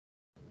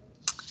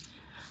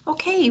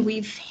Okay,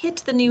 we've hit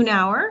the noon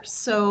hour,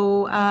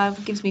 so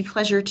it gives me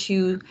pleasure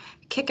to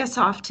kick us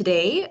off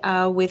today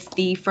with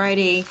the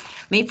Friday,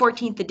 May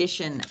 14th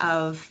edition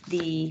of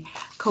the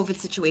COVID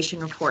situation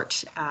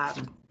report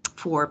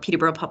for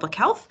Peterborough Public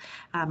Health.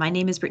 My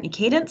name is Brittany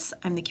Cadence.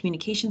 I'm the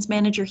communications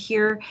manager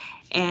here,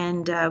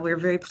 and we're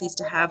very pleased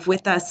to have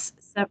with us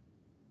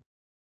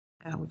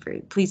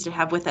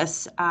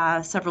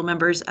several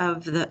members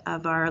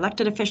of our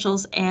elected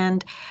officials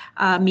and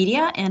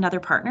media and other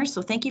partners.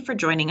 So thank you for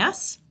joining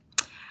us.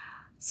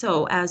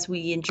 So as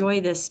we enjoy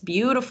this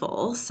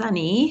beautiful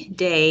sunny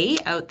day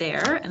out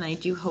there, and I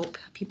do hope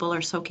people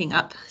are soaking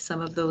up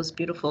some of those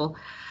beautiful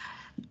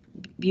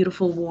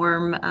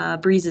warm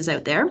breezes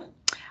out there.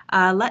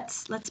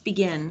 Let's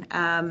begin.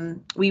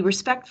 We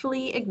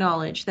respectfully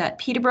acknowledge that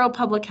Peterborough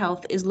Public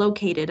Health is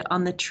located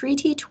on the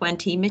Treaty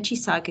 20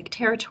 Mississauga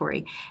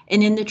territory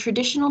and in the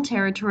traditional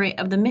territory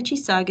of the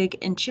Mississauga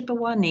and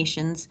Chippewa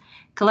Nations,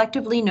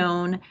 collectively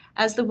known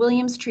as the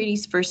Williams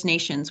Treaties First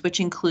Nations,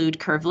 which include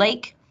Curve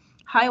Lake,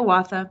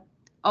 Hiawatha,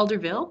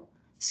 Alderville,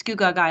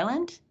 Scugog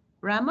Island,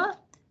 Rama,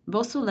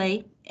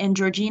 Beausoleil, and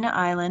Georgina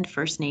Island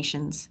First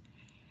Nations.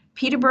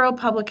 Peterborough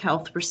Public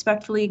Health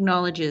respectfully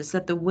acknowledges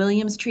that the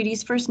Williams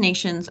Treaties First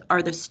Nations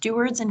are the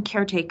stewards and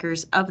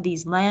caretakers of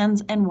these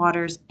lands and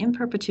waters in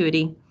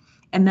perpetuity,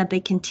 and that they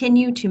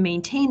continue to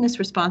maintain this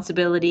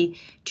responsibility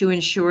to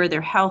ensure their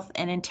health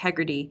and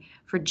integrity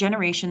for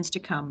generations to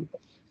come.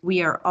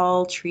 We are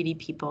all treaty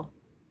people.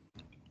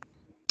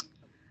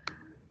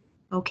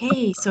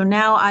 Okay, so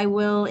now I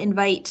will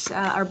invite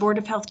our Board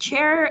of Health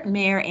Chair,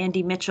 Mayor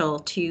Andy Mitchell,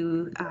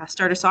 to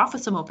start us off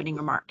with some opening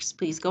remarks.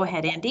 Please go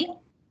ahead, Andy.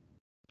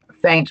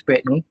 Thanks,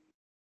 Brittany.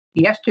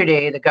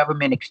 Yesterday, the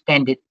government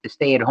extended the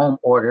stay-at-home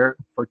order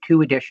for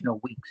 2 additional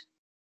weeks.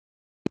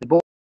 The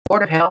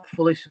Board of Health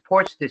fully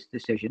supports this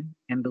decision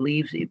and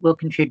believes it will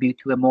contribute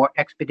to a more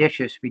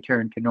expeditious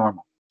return to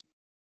normal.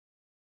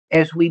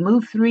 As we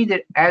move through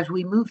the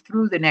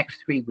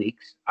next 3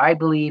 weeks, I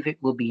believe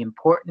it will be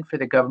important for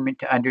the government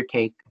to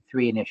undertake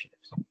 3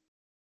 initiatives.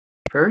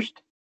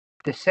 First,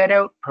 to set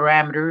out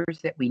parameters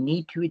that we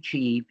need to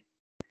achieve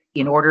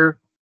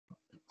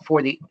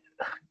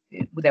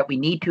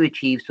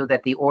so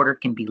that the order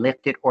can be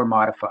lifted or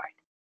modified.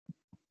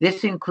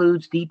 This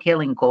includes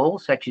detailing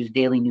goals such as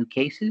daily new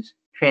cases,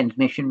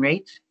 transmission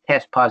rates,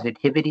 test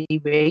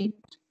positivity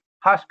rates,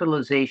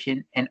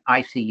 hospitalization, and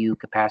ICU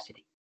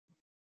capacity.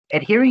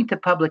 Adhering to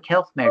public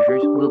health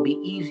measures will be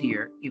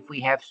easier if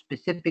we have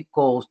specific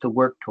goals to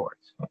work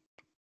towards.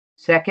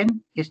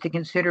 Second is to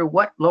consider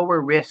what lower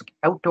risk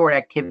outdoor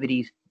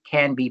activities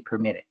can be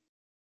permitted.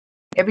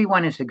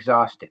 Everyone is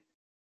exhausted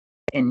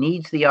and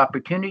needs the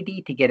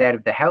opportunity to get out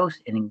of the house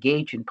and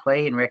engage in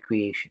play and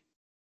recreation.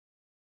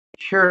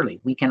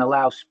 Surely we can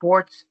allow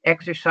sports,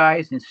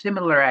 exercise, and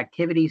similar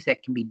activities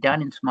that can be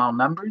done in small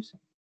numbers,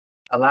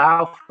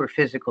 allow for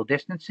physical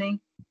distancing,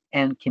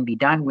 and can be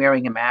done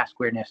wearing a mask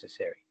where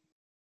necessary.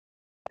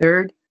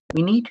 Third,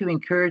 we need to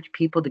encourage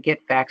people to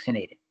get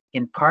vaccinated,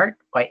 in part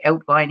by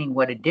outlining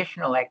what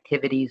additional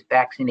activities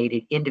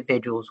vaccinated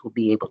individuals will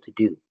be able to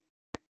do.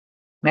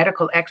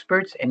 Medical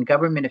experts and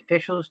government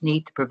officials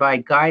need to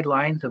provide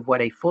guidelines of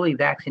what a fully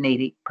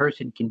vaccinated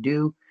person can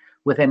do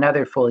with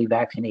another fully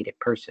vaccinated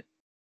person.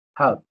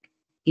 Hug,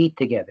 eat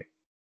together,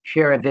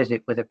 share a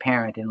visit with a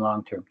parent in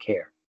long-term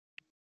care.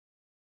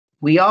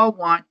 We all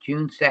want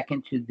June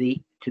 2nd to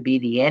be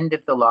the end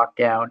of the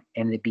lockdown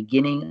and the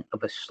beginning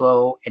of a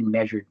slow and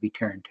measured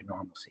return to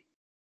normalcy.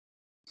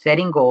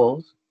 Setting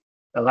goals,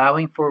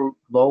 allowing for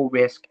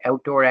low-risk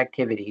outdoor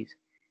activities,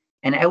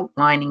 and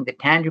outlining the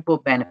tangible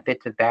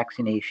benefits of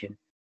vaccination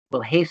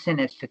will hasten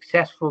a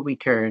successful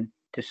return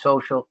to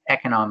social,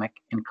 economic,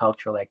 and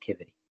cultural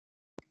activity.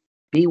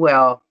 Be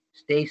well,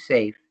 stay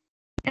safe,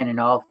 and in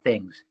all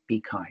things, be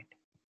kind.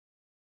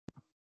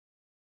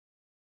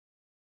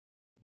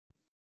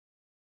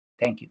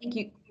 Thank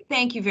you.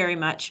 Thank you very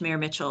much, Mayor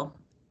Mitchell.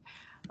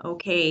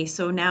 Okay,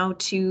 so now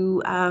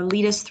to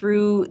lead us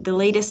through the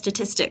latest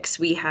statistics,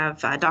 we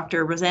have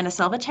Dr. Rosanna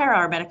Salvatierra,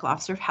 our Medical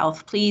Officer of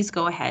Health. Please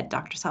go ahead,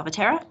 Dr.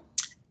 Salvatierra.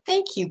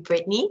 Thank you,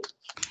 Brittany.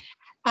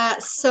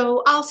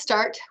 So I'll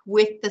start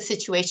with the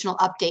situational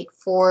update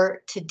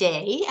for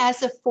today.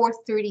 As of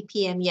 4:30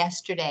 p.m.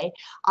 yesterday,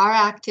 our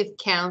active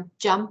count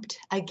jumped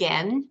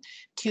again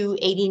to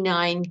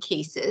 89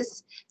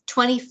 cases,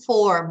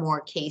 24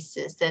 more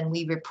cases than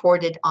we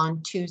reported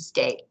on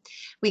Tuesday.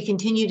 We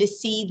continue to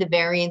see the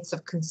variants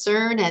of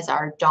concern as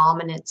our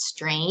dominant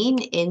strain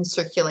in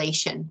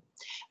circulation.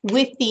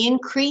 With the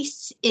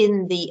increase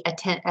in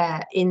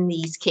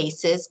these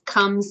cases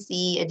comes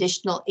the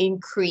additional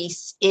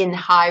increase in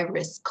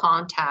high-risk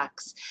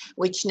contacts,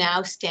 which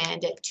now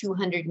stand at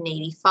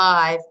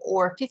 285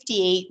 or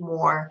 58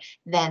 more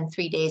than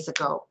 3 days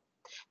ago.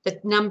 The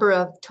number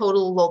of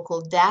total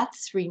local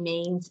deaths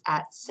remains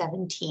at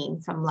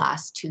 17 from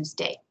last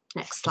Tuesday.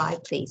 Next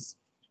slide, please.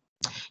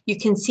 You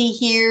can see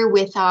here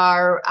with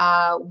our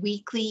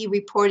weekly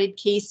reported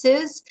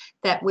cases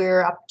that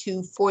we're up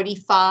to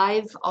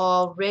 45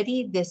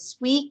 already this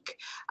week.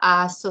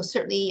 So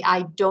certainly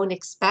I don't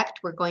expect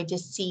we're going to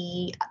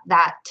see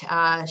that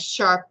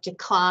sharp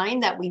decline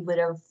that we would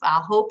have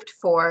hoped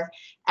for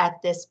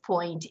at this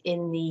point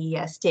in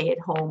the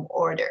stay-at-home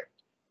order.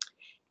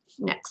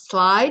 Next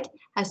slide.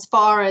 As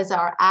far as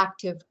our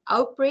active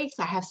outbreaks,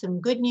 I have some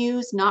good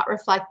news not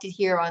reflected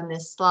here on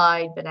this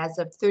slide, but as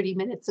of 30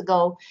 minutes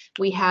ago,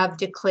 we have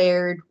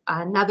declared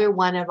another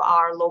one of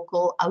our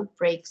local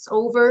outbreaks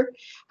over.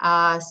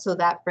 So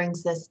that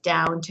brings us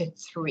down to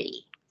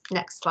 3.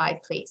 Next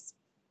slide, please.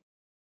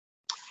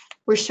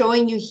 We're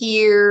showing you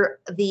here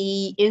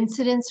the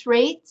incidence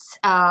rates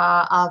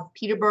of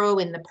Peterborough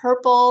in the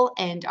purple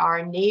and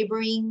our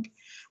neighboring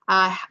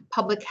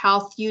public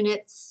health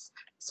units.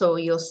 So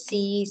you'll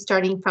see,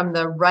 starting from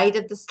the right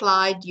of the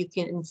slide, you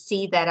can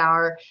see that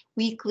our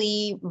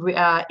weekly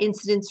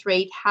incidence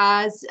rate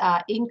has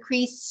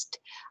increased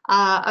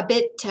a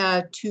bit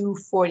to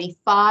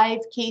 45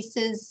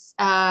 cases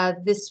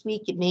this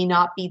week. It may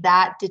not be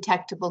that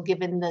detectable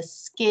given the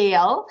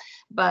scale,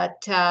 but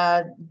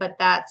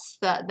that's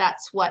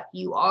what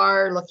you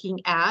are looking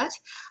at.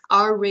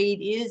 Our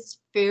rate is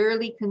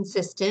fairly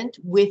consistent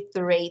with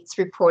the rates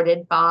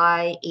reported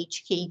by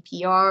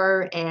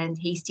HKPR and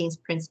Hastings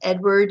Prince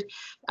Edward,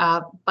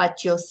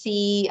 but you'll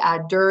see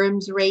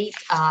Durham's rate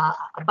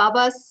above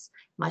us,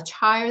 much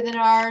higher than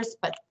ours,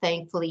 but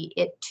thankfully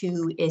it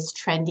too is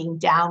trending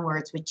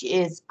downwards, which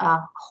is a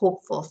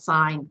hopeful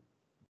sign.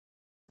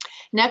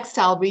 Next,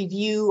 I'll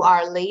review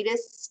our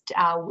latest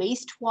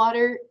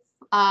wastewater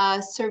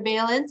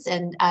surveillance,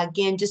 and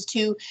again, just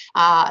to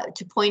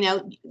point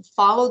out,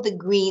 follow the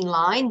green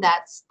line.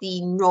 That's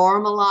the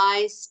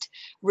normalized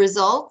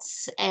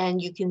results, and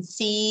you can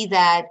see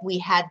that we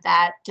had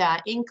that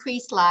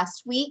increase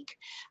last week,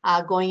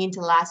 going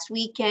into last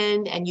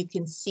weekend, and you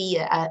can see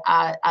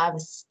a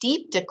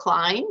steep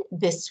decline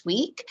this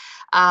week,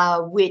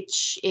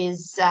 which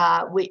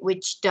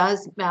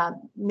does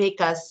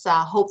make us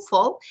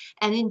hopeful.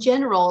 And in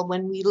general,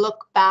 when we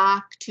look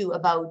back to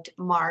about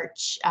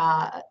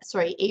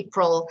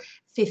April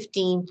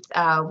 15th,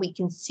 we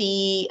can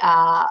see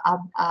a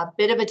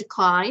bit of a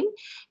decline.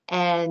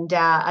 And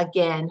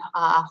again,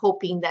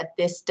 hoping that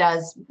this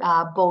does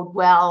bode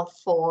well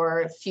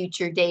for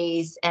future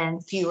days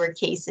and fewer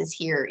cases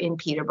here in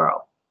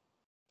Peterborough.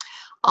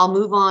 I'll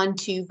move on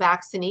to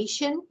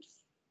vaccination.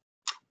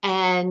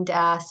 And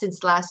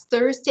since last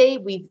Thursday,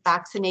 we've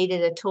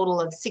vaccinated a total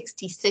of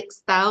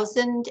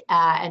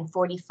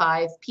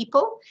 66,045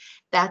 people.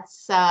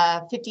 That's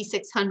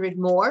 5,600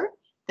 more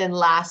than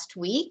last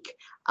week.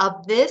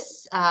 Of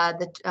this,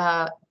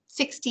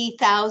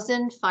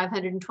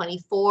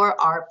 60,524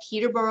 are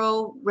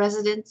Peterborough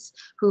residents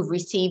who've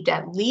received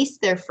at least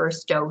their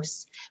first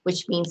dose,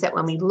 which means that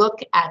when we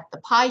look at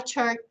the pie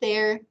chart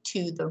there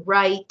to the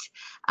right,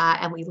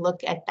 and we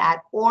look at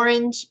that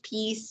orange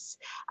piece,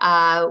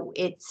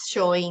 it's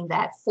showing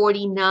that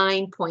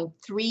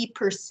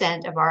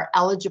 49.3% of our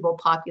eligible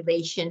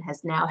population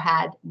has now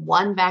had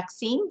one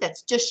vaccine.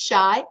 That's just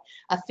shy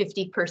of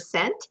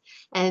 50%.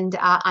 And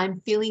I'm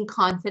feeling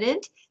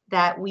confident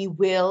that we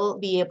will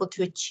be able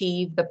to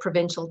achieve the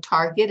provincial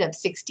target of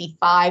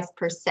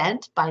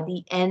 65% by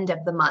the end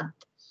of the month.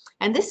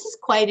 And this is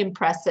quite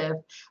impressive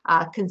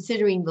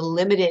considering the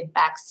limited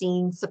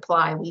vaccine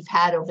supply we've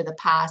had over the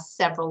past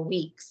several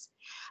weeks.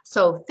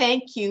 So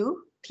thank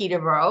you,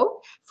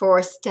 Peterborough,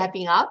 for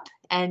stepping up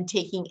and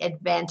taking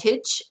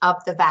advantage of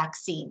the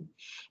vaccine.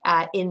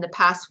 In the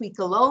past week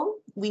alone,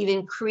 we've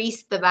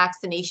increased the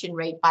vaccination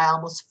rate by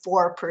almost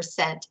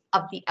 4%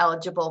 of the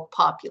eligible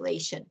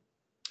population.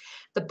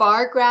 The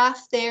bar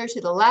graph there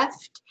to the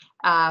left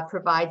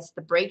provides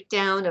the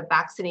breakdown of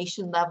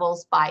vaccination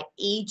levels by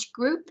age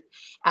group.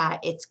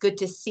 It's good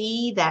to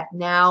see that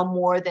now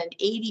more than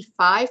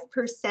 85%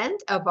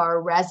 of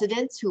our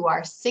residents who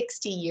are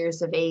 60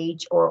 years of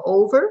age or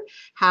over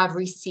have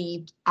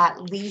received at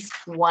least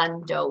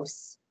one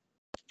dose.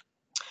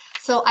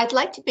 So I'd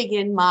like to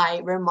begin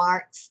my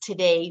remarks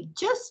today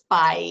just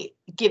by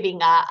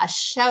giving a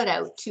shout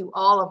out to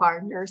all of our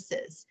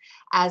nurses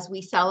as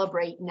we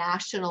celebrate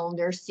National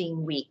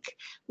Nursing Week.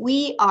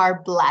 We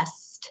are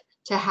blessed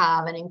to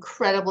have an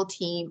incredible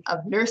team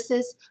of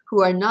nurses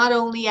who are not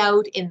only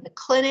out in the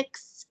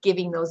clinics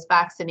giving those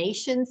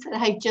vaccinations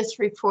that I just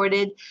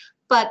reported,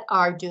 but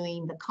are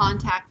doing the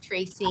contact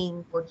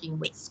tracing, working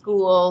with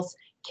schools,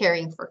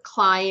 caring for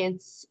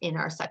clients in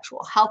our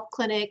sexual health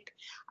clinic,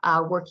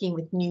 working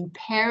with new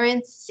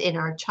parents in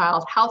our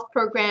child health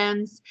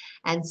programs,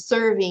 and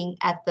serving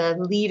at the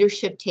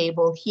leadership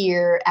table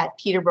here at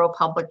Peterborough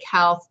Public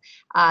Health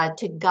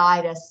to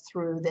guide us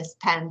through this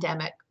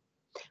pandemic.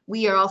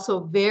 We are also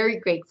very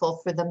grateful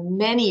for the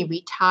many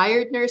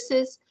retired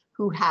nurses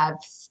who have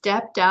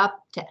stepped up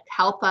to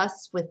help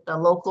us with the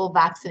local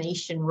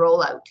vaccination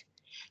rollout.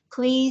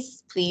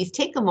 Please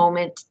take a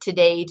moment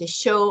today to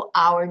show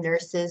our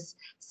nurses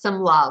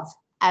some love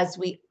as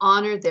we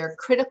honor their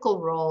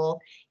critical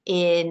role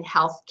in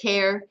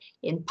healthcare,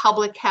 in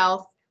public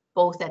health,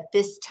 both at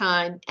this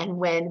time and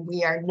when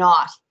we are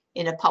not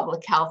in a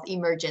public health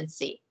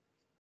emergency.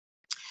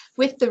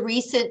 With the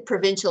recent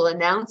provincial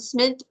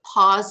announcement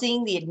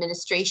pausing the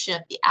administration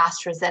of the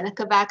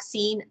AstraZeneca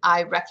vaccine,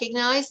 I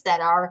recognize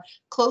that our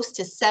close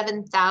to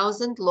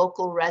 7,000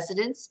 local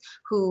residents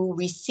who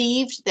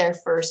received their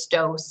first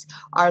dose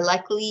are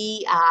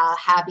likely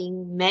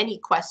having many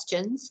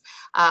questions.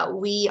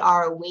 We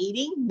are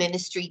awaiting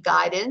ministry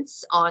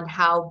guidance on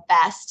how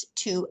best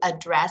to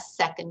address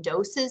second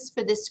doses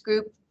for this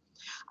group.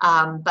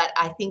 But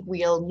I think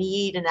we'll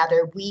need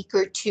another week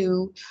or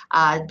two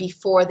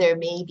before there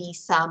may be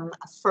some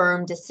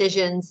firm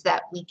decisions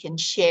that we can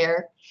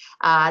share.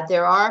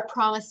 There are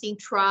promising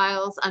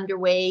trials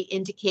underway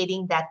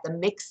indicating that the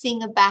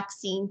mixing of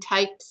vaccine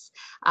types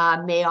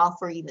may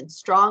offer even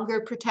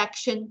stronger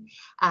protection.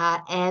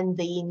 And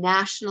the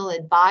National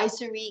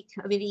Advisory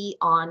Committee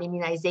on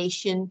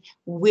Immunization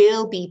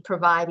will be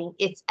providing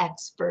its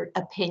expert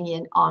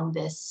opinion on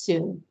this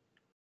soon.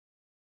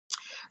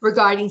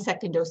 Regarding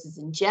second doses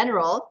in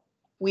general,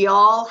 we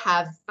all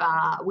have,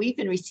 we've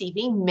been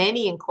receiving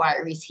many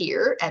inquiries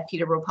here at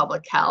Peterborough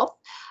Public Health.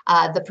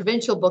 The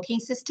provincial booking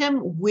system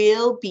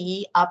will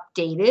be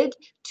updated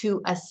to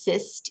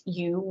assist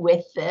you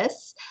with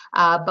this,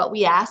 but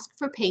we ask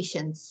for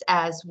patience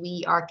as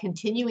we are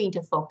continuing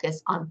to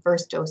focus on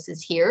first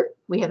doses here.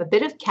 We have a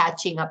bit of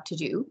catching up to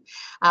do.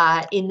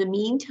 In the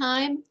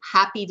meantime,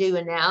 happy to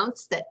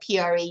announce that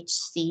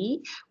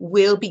PRHC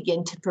will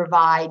begin to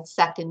provide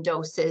second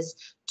doses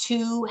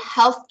to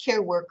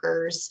healthcare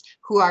workers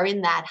who are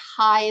in that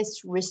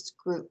highest risk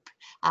group.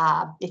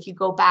 If you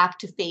go back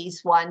to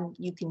phase 1,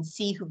 you can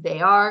see who they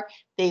are.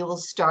 They will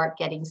start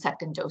getting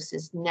second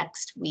doses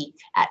next week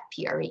at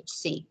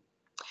PRHC.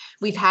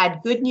 We've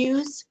had good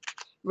news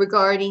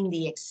regarding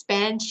the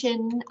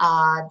expansion,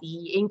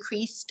 the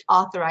increased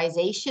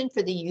authorization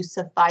for the use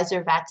of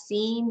Pfizer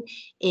vaccine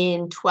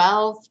in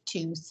 12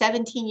 to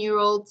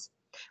 17-year-olds.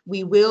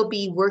 We will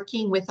be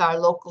working with our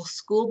local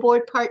school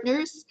board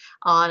partners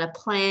on a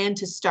plan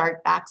to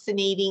start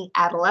vaccinating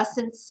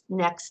adolescents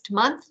next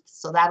month,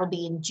 so that'll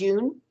be in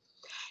June.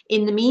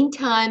 In the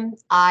meantime,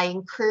 I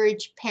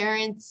encourage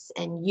parents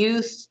and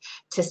youth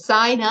to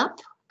sign up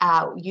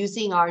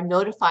using our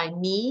Notify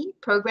Me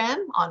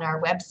program on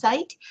our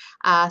website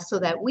so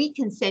that we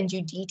can send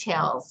you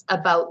details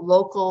about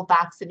local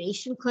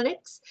vaccination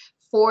clinics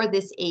for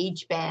this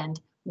age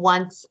band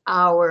once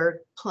our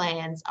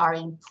plans are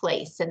in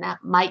place, and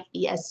that might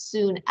be as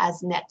soon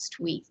as next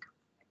week.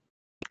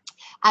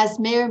 As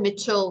Mayor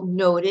Mitchell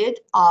noted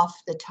off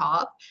the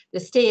top, the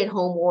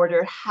stay-at-home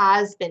order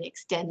has been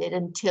extended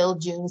until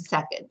June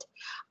 2nd.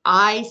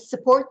 I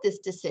support this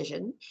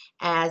decision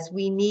as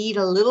we need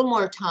a little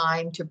more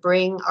time to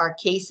bring our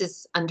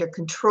cases under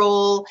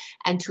control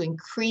and to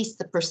increase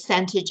the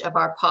percentage of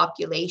our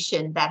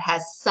population that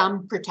has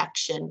some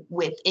protection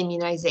with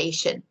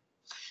immunization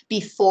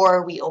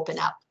before we open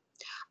up.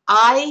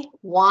 I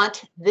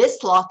want this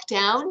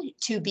lockdown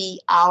to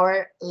be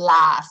our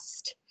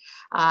last.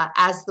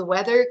 As the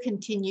weather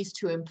continues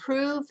to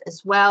improve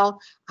as well,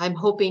 I'm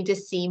hoping to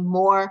see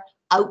more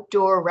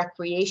outdoor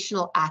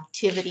recreational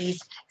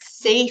activities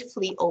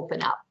safely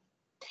open up.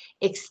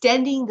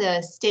 Extending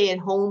the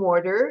stay-at-home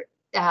order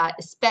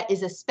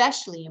is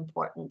especially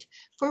important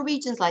for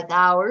regions like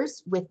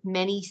ours with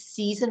many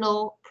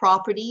seasonal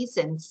properties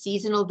and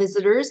seasonal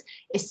visitors,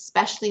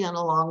 especially on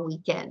a long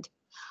weekend.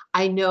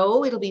 I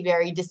know it'll be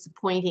very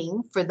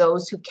disappointing for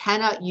those who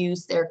cannot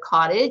use their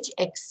cottage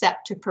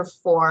except to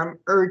perform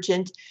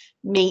urgent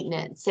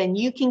maintenance. And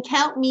you can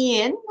count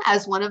me in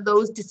as one of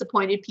those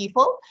disappointed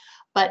people.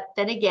 But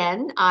then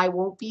again, I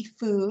won't be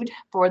food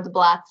for the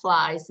black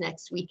flies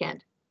next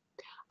weekend.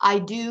 I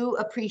do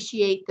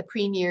appreciate the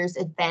Premier's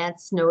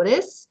advance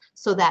notice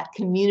so that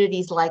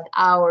communities like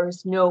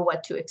ours know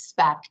what to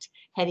expect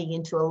heading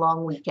into a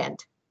long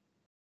weekend.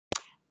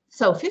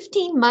 So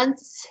 15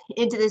 months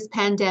into this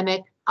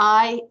pandemic,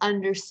 I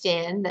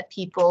understand that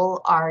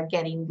people are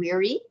getting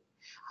weary.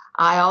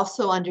 I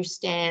also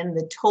understand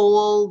the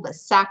toll, the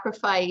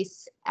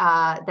sacrifice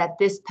that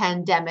this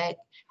pandemic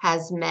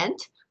has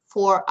meant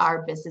for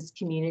our business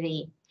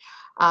community.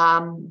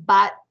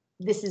 But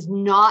this is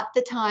not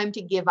the time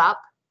to give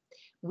up.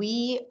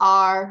 We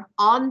are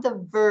on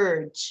the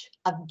verge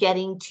of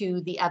getting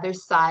to the other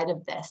side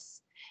of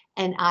this.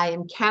 And I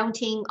am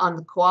counting on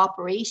the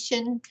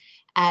cooperation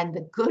and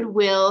the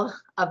goodwill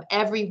of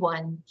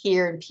everyone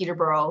here in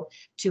Peterborough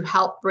to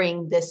help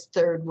bring this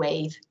third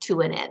wave to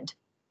an end.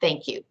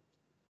 Thank you.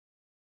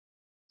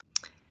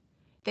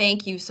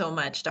 Thank you so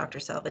much, Dr.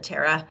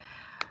 Salvatierra.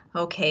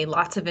 Okay,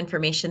 lots of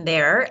information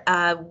there.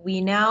 We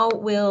now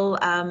will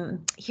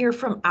hear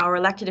from our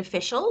elected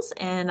officials,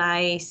 and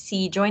I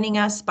see joining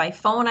us by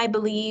phone, I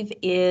believe,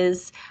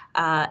 is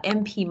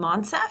MP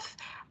Monsef.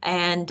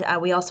 And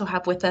we also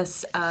have with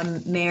us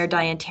Mayor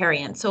Diane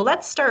Therrien. So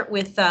let's start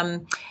with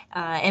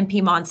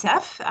MP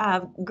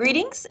Monsef.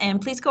 Greetings,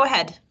 and please go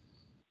ahead.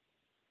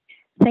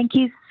 Thank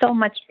you so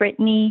much,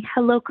 Brittany.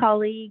 Hello,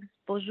 colleagues.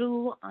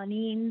 Bonjour,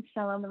 Anin,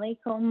 salam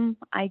alaikum.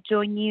 I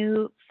join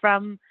you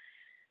from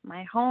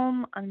my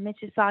home on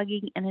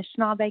Mississauga and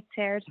Anishinaabe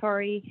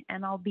territory,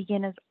 and I'll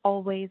begin as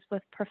always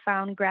with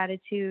profound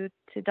gratitude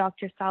to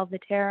Dr.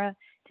 Salvatierra,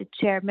 to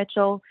Chair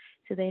Mitchell,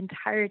 to the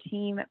entire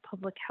team at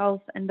Public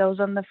Health and those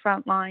on the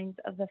front lines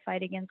of the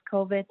fight against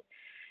COVID.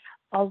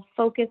 I'll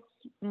focus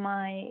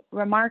my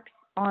remarks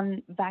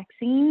on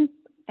vaccines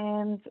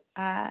and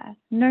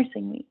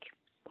Nursing Week.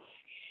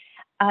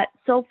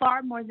 So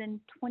far, more than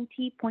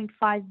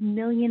 20.5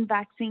 million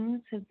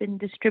vaccines have been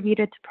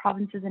distributed to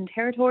provinces and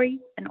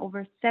territories, and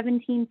over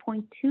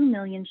 17.2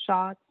 million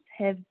shots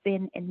have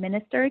been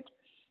administered.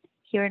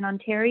 Here in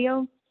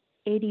Ontario,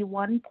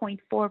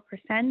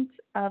 81.4%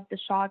 of the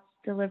shots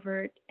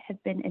delivered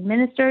have been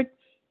administered,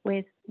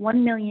 with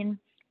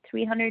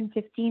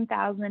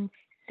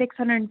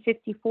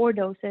 1,315,654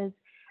 doses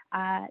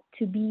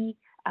to be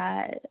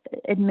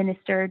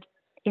administered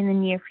in the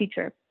near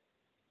future.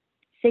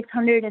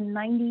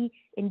 690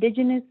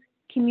 Indigenous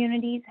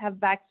communities have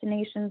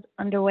vaccinations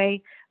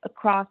underway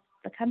across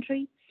the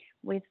country,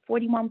 with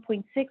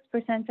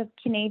 41.6% of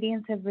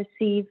Canadians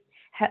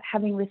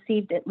having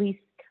received at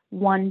least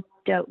one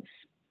dose.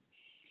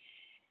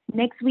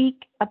 Next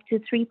week, up to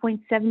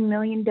 3.7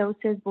 million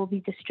doses will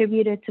be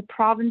distributed to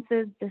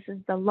provinces. This is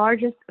the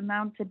largest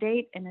amount to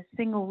date in a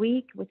single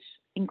week, which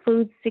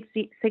includes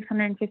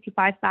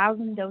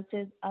 655,000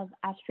 doses of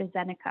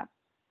AstraZeneca.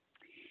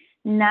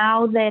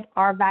 Now that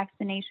our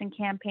vaccination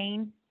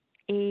campaign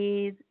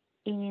is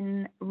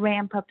in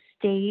ramp-up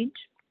stage,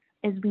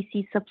 as we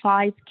see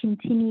supplies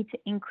continue to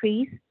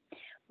increase,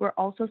 we're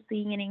also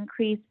seeing an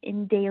increase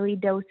in daily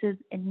doses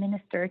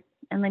administered.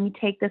 And let me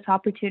take this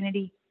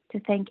opportunity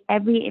to thank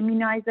every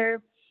immunizer,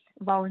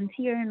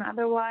 volunteer and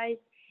otherwise,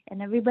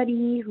 and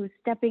everybody who's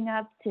stepping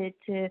up to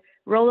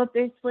roll up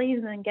their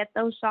sleeves and get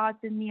those shots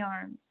in the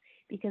arms.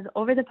 Because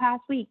over the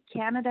past week,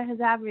 Canada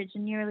has averaged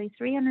nearly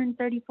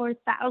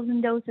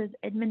 334,000 doses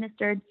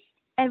administered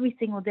every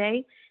single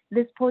day.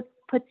 This puts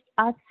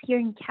us here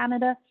in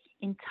Canada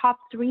in top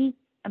 3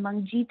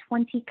 among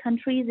G20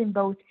 countries in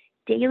both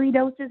daily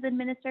doses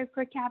administered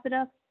per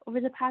capita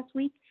over the past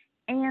week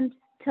and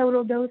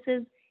total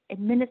doses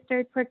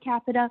administered per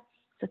capita.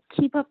 So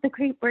keep up the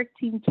great work,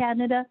 Team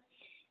Canada.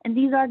 And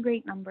these are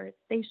great numbers.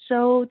 They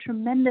show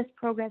tremendous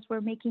progress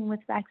we're making with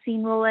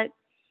vaccine rollout,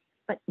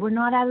 but we're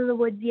not out of the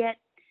woods yet.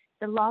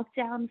 The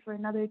lockdown for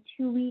another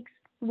 2 weeks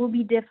will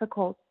be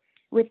difficult.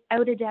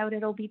 Without a doubt,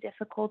 it'll be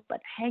difficult,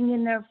 but hang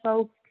in there,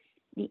 folks.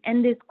 The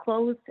end is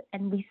close,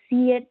 and we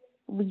see it,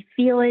 we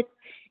feel it.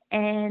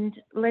 And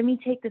let me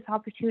take this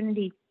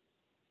opportunity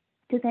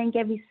to thank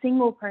every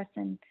single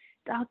person,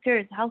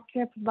 doctors,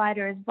 healthcare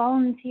providers,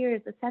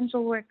 volunteers,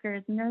 essential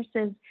workers,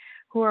 nurses,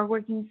 who are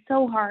working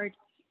so hard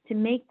to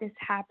make this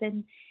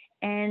happen.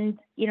 And,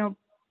 you know,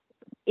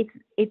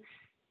 it's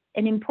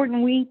an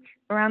important week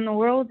around the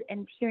world,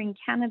 and here in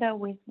Canada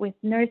with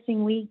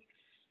Nursing Week,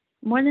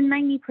 more than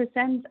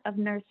 90% of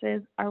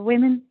nurses are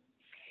women,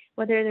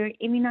 whether they're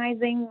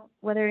immunizing,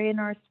 whether in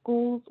our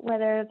schools,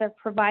 whether they're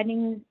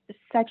providing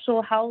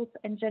sexual health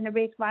and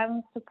gender-based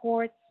violence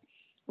support,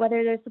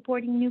 whether they're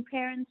supporting new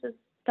parents, as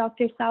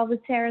Dr.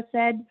 Salvatierra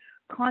said,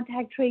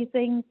 contact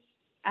tracing.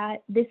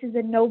 This is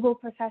a noble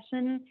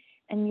profession,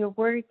 and your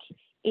work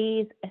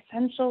is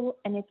essential,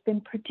 and it's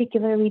been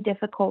particularly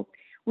difficult.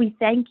 We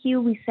thank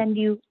you, we send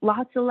you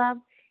lots of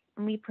love,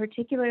 and we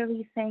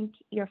particularly thank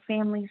your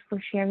families for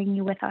sharing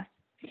you with us.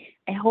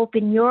 I hope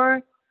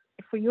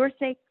for your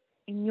sake,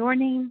 in your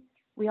name,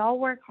 we all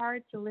work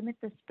hard to limit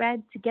the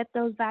spread, to get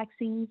those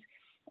vaccines,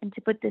 and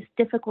to put this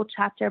difficult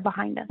chapter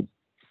behind us.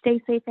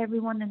 Stay safe,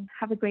 everyone, and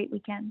have a great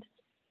weekend.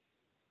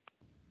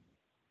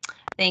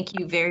 Thank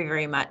you very,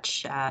 very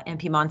much,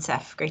 MP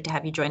Monsef. Great to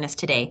have you join us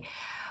today.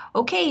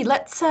 Okay,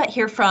 let's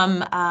hear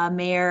from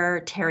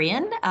Mayor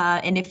Therrien.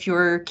 And if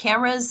your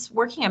camera's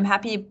working, I'm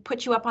happy to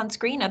put you up on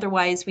screen.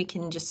 Otherwise, we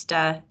can just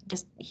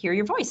hear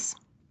your voice.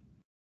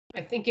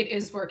 I think it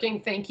is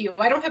working. Thank you.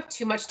 I don't have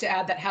too much to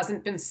add that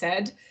hasn't been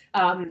said.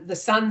 The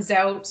sun's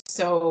out,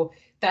 so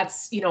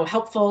that's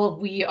helpful.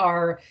 We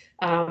are,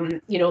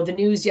 the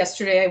news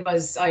yesterday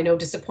was, I know,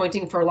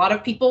 disappointing for a lot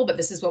of people, but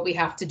this is what we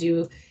have to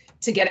do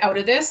to get out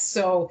of this.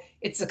 So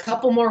it's a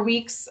couple more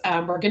weeks.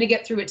 We're going to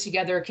get through it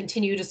together,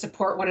 continue to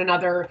support one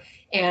another.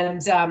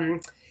 And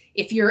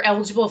if you're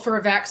eligible for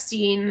a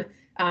vaccine,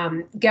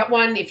 get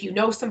one. If you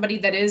know somebody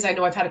that is, I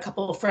know I've had a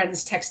couple of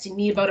friends texting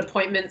me about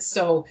appointments.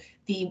 So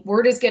the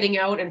word is getting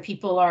out and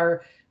people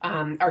are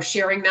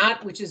sharing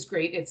that, which is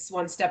great. It's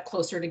one step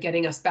closer to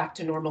getting us back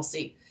to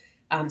normalcy.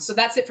 So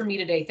that's it for me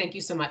today. Thank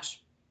you so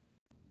much.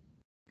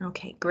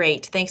 Okay,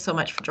 great. Thanks so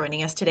much for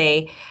joining us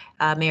today,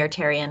 Mayor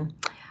Therrien.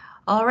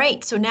 All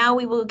right, so now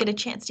we will get a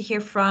chance to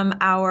hear from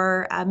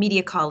our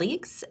media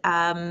colleagues.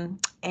 I'd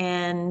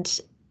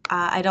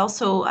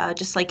also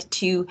just like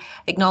to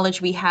acknowledge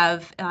we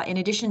have, in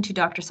addition to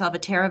Dr.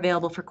 Salvatierra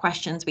available for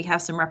questions, we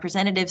have some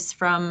representatives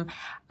from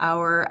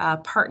our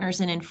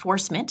partners in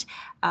enforcement,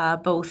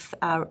 both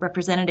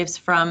representatives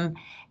from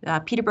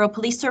Peterborough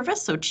Police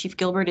Service, so Chief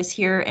Gilbert is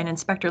here, and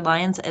Inspector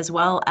Lyons, as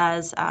well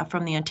as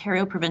from the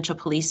Ontario Provincial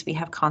Police. We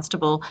have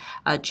Constable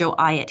Joe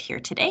Ayotte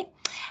here today.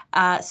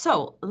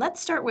 So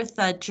let's start with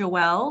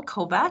Joelle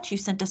Kovac. You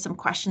sent us some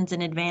questions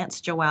in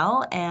advance,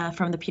 Joelle,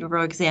 from the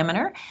Peterborough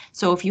Examiner.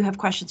 So if you have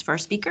questions for our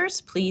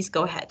speakers, please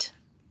go ahead.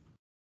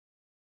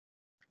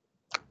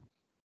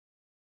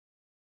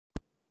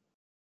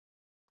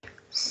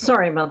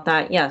 Sorry about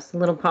that. Yes, a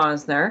little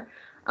pause there.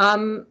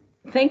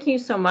 Thank you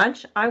so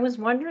much. I was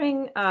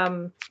wondering,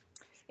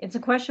 it's a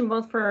question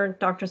both for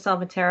Dr.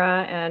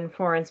 Salvatierra and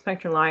for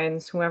Inspector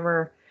Lyons,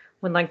 whoever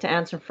would like to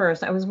answer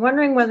first. I was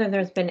wondering whether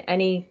there's been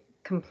any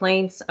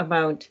complaints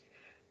about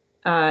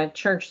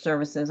church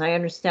services. I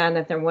understand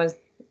that there was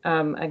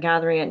a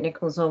gathering at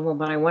Nichols Oval,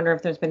 but I wonder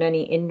if there's been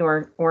any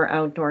indoor or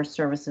outdoor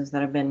services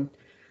that have been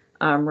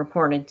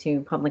reported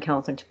to public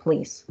health or to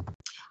police.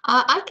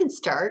 I can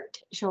start,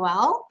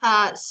 Joelle.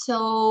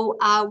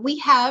 We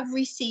have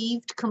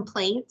received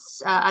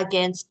complaints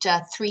against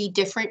 3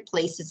 different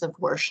places of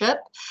worship,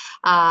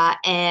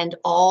 and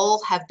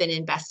all have been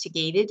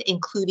investigated,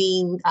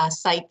 including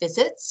site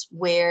visits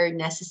where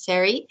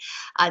necessary.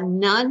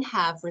 None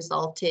have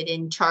resulted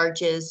in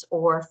charges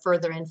or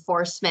further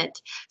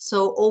enforcement.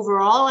 So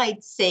overall,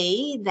 I'd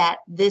say that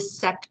this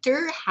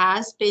sector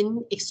has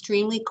been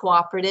extremely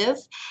cooperative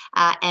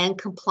and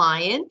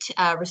compliant,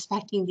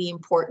 respecting the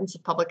importance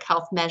of public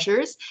health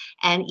measures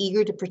and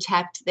eager to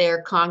protect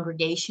their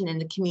congregation and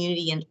the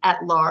community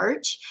at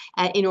large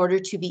in order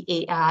to be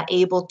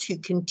able to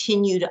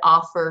continue to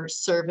offer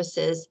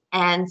services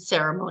and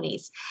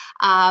ceremonies.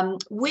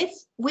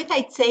 With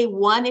I'd say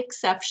one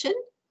exception,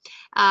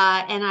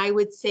 and I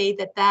would say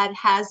that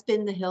has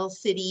been the Hill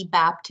City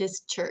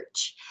Baptist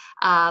Church.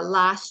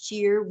 Last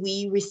year,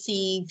 we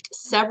received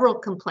several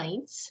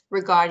complaints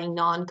regarding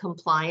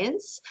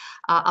non-compliance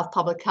of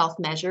public health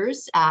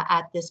measures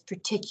at this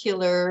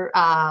particular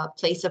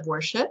place of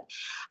worship.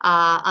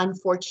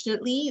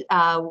 Unfortunately,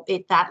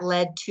 that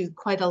led to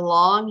quite a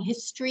long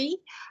history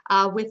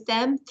with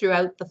them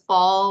throughout the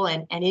fall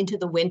and into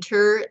the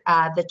winter.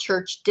 The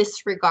church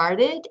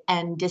disregarded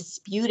and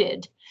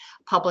disputed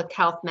public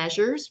health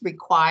measures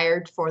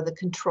required for the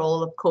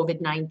control of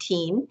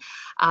COVID-19.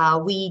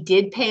 We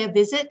did pay a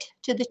visit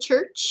to the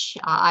church.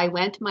 I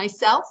went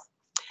myself,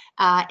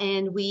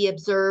 and we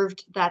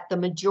observed that the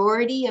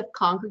majority of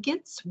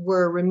congregants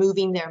were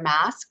removing their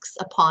masks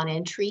upon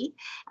entry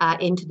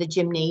into the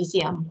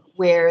gymnasium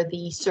where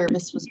the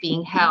service was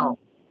being held.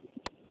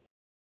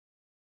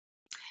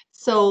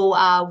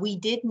 So we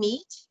did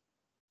meet.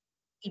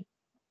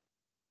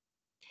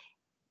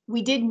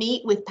 We did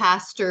meet with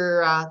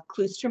Pastor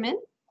Kloosterman,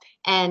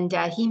 and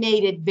he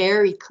made it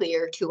very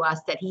clear to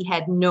us that he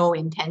had no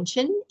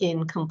intention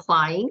in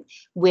complying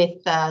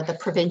with the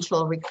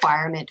provincial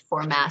requirement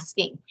for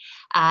masking.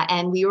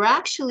 And we were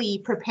actually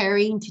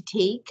preparing to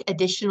take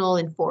additional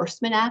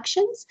enforcement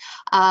actions.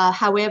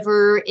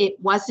 However, it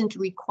wasn't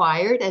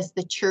required as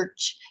the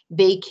church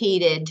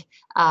vacated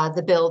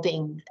the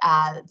building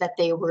that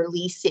they were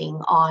leasing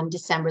on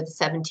December the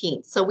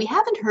 17th. So we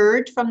haven't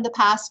heard from the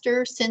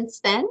pastor since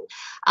then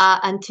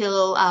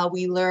until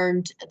we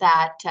learned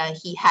that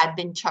he had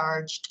been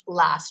charged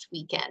last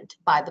weekend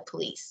by the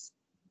police.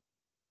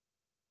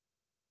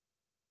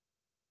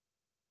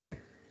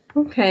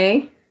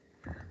 Okay.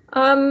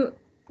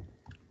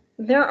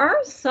 There are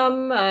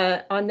some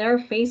on their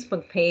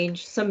Facebook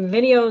page, some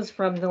videos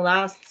from the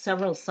last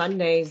several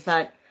Sundays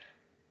that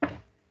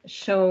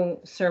show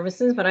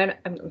services, but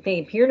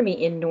they appear to be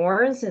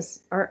indoors.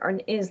 Is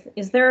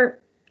there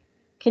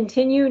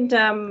continued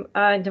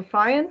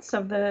defiance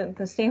of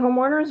the stay-home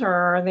orders, or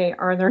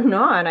are there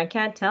not? I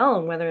can't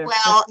tell whether.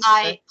 Well,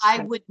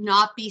 I would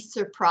not be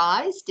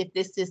surprised if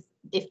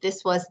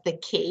this was the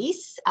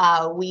case.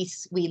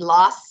 We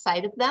lost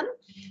sight of them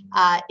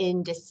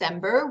in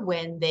December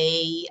when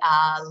they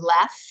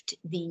left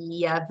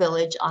the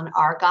village on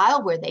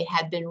Argyle, where they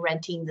had been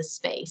renting the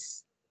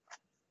space.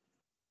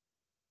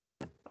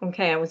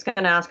 Okay, I was going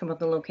to ask about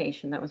the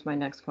location. That was my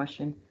next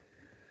question.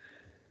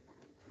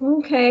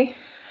 Okay.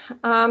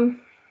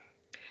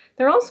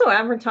 They're also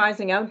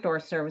advertising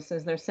outdoor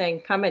services. They're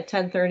saying come at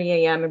 10:30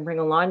 a.m. and bring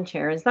a lawn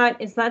chair. Is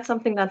that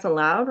something that's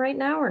allowed right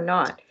now or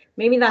not?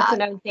 Maybe that's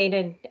an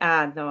outdated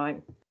ad,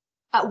 though.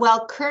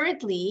 Well,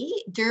 currently,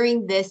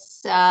 during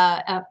this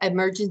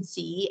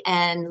emergency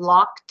and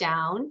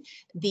lockdown,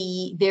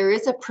 there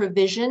is a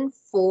provision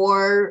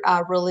for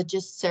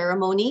religious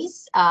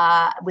ceremonies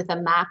with a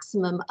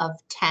maximum of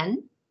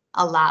 10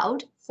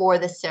 allowed for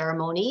the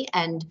ceremony,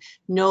 and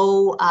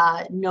no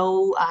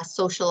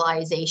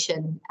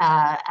socialization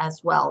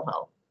as well,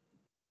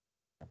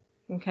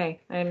 though. Okay,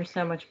 I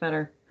understand much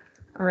better.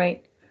 All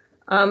right.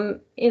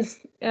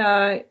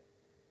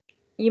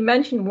 You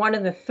mentioned one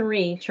of the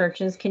 3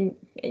 churches.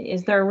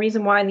 Is there a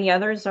reason why the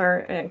others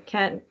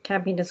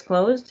can't be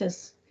disclosed?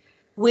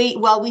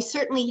 We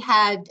certainly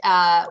had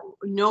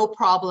no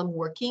problem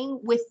working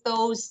with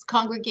those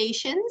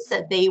congregations.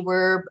 They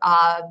were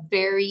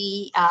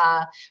very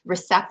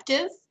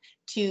receptive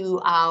to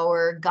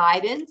our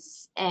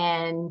guidance,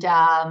 and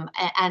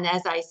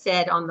as I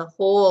said, on the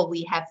whole,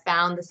 we have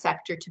found the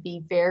sector to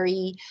be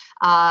very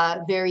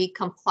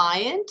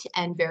compliant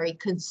and very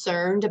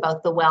concerned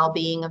about the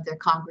well-being of their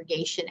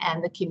congregation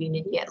and the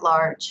community at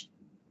large.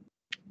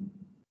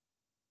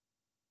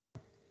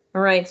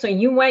 All right, so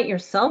you went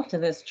yourself to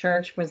this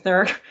church. Was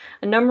there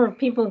a number of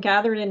people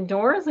gathered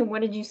indoors? And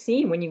what did you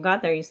see when you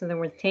got there? You said they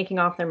were taking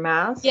off their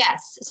masks?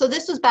 Yes, so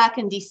this was back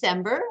in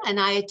December, and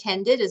I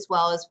attended as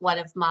well as one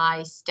of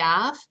my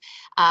staff.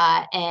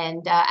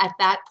 And at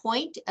that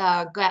point,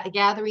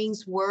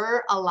 gatherings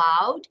were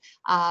allowed.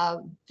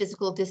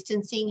 Physical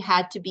distancing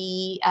had to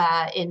be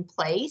in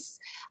place,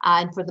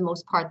 and for the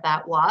most part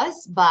that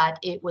was, but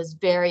it was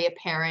very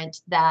apparent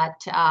that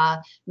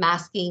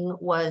masking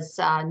was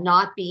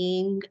not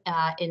being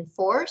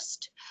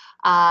enforced,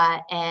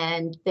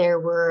 and there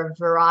were a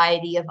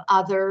variety of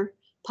other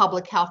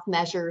public health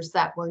measures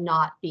that were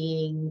not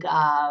being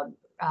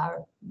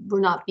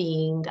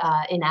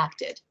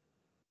enacted.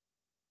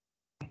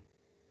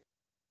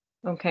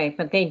 Okay,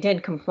 but they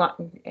did comply.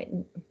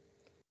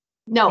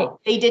 No,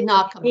 they did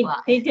not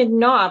comply. They did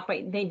not,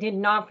 but they did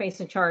not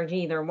face a charge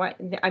either. What?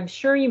 I'm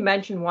sure you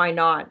mentioned why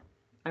not.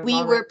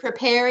 We were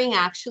preparing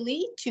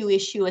actually to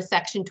issue a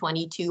Section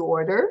 22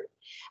 order.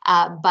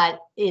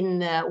 But in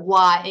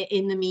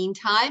the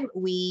meantime,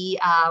 we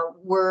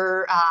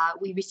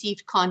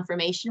received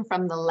confirmation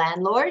from the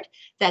landlord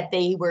that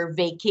they were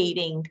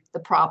vacating the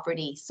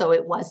property, so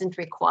it wasn't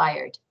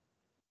required.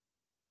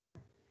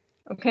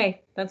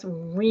 Okay, that's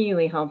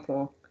really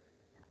helpful.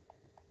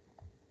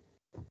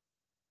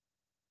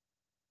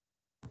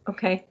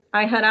 Okay,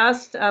 I had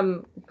asked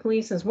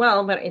police as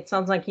well, but it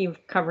sounds like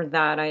you've covered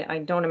that. I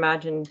don't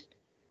imagine.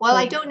 Well,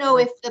 I don't know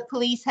if the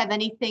police have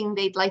anything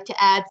they'd like to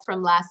add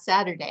from last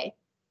Saturday.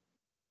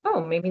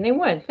 Oh, maybe they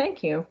would.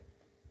 Thank you.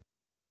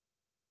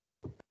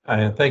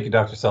 And thank you,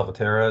 Dr.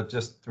 Salvatierra.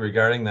 Just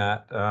regarding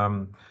that,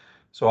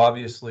 so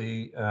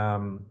obviously,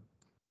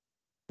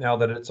 now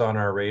that it's on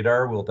our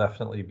radar, we'll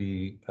definitely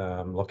be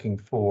looking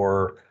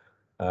for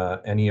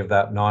any of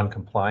that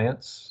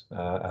non-compliance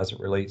as it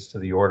relates to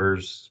the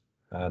orders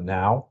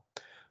now.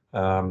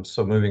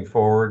 So moving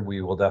forward,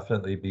 we will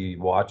definitely be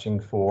watching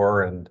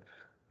for and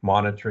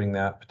monitoring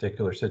that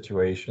particular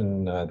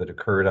situation that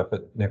occurred up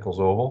at Nichols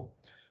Oval.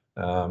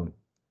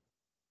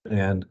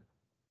 And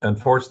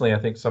unfortunately, I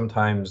think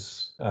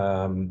sometimes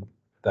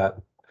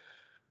that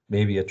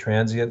may be a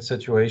transient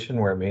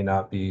situation where it may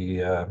not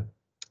be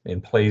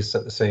in place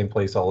at the same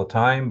place all the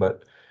time,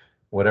 but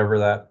whatever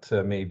that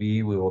may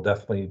be, we will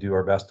definitely do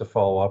our best to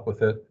follow up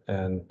with it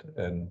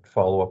and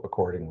follow up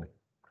accordingly.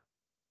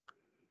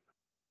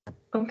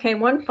 Okay,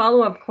 one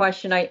follow-up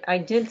question. I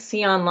did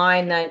see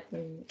online that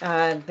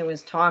there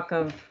was talk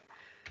of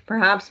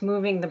perhaps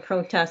moving the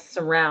protests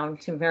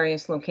around to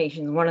various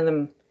locations. One of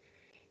them,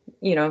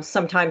 you know,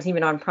 sometimes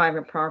even on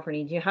private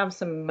property. Do you have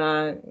some,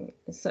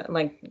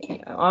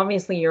 like,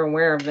 obviously you're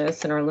aware of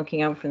this and are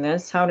looking out for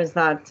this. How does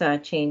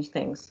that change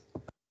things?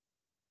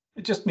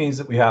 It just means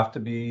that we have to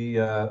be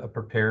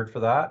prepared for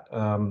that,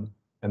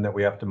 and that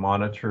we have to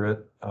monitor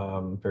it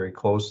very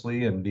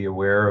closely and be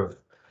aware of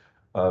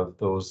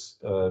those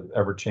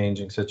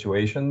ever-changing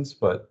situations.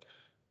 But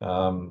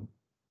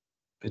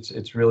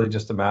it's really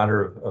just a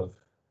matter of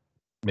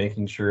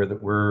making sure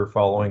that we're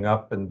following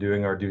up and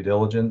doing our due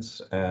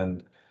diligence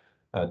and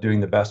doing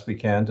the best we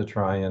can to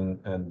try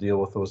and deal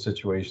with those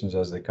situations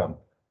as they come.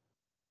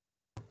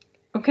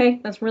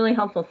 Okay, that's really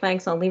helpful.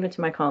 Thanks. I'll leave it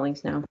to my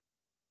colleagues now.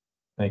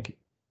 Thank you.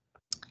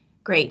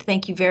 Great,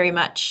 thank you very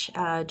much,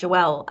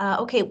 Joelle.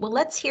 Okay, well,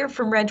 let's hear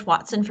from Reg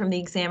Watson from the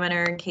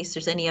Examiner in case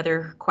there's any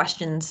other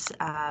questions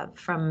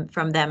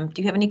from them.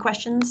 Do you have any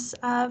questions,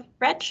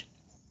 Reg?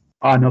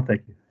 No,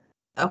 thank you.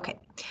 Okay.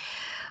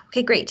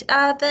 Okay, great.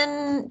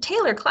 Then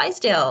Taylor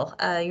Clydesdale,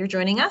 you're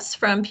joining us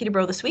from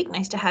Peterborough this week.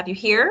 Nice to have you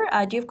here.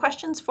 Do you have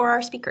questions for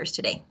our speakers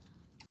today?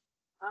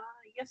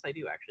 Yes, I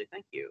do actually.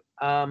 Thank you.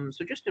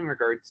 So just in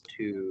regards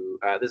to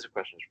this is a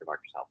question for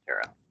Dr.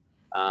 Salvatierra.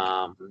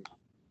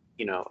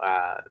 You know,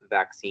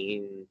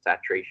 vaccine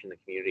saturation in the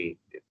community.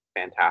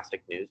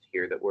 Fantastic news to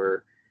hear that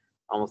we're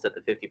almost at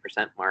the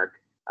 50% mark.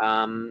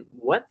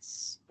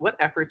 What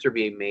efforts are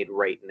being made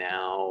right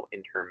now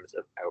in terms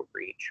of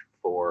outreach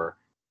for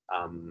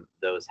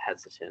those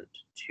hesitant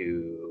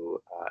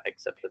to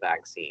accept the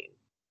vaccine?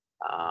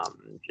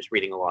 Just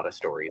reading a lot of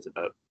stories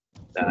about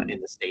in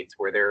the States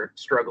where they're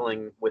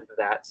struggling with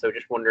that. So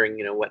just wondering,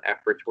 you know, what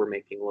efforts we're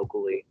making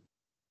locally.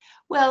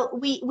 Well,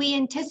 we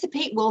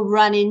anticipate we'll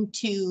run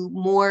into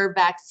more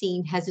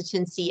vaccine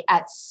hesitancy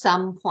at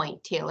some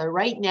point, Taylor.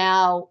 Right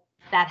now,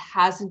 that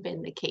hasn't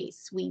been the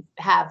case. We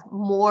have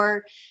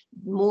more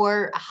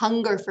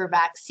hunger for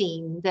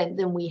vaccine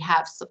than we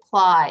have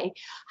supply.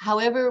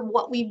 However,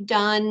 what we've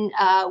done,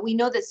 we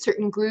know that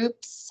certain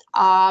groups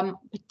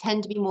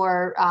tend to be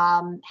more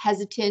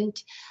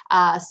hesitant.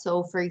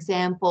 So for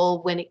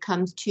example, when it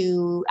comes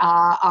to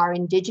our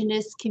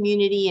Indigenous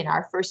community and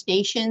our First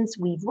Nations,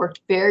 we've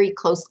worked very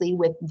closely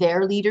with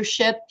their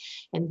leadership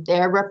and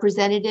their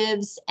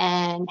representatives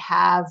and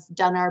have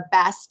done our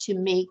best to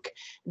make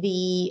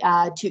the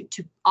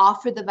to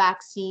offer the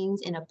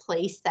vaccines in a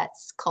place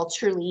that's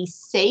culturally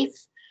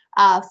safe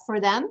for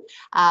them.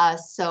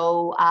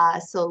 So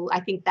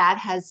I think that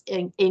has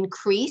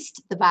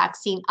increased the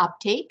vaccine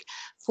uptake.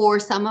 For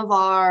some of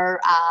our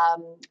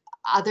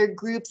other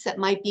groups that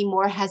might be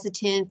more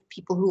hesitant,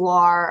 people who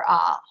are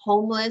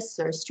homeless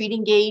or street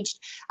engaged,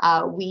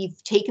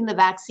 we've taken the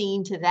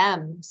vaccine to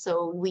them.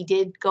 So we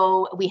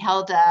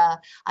held a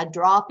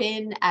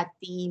drop-in at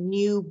the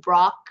new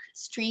Brock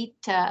Street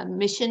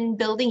Mission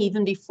building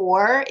even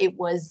before it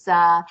was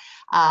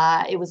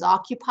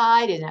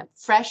occupied in a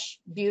fresh,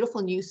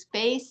 beautiful new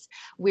space.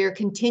 We're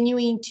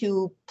continuing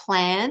to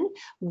plan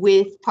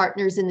with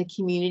partners in the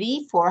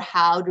community for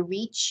how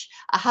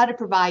to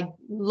provide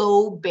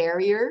low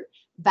barrier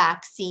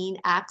vaccine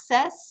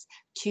access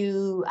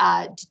to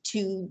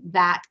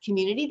that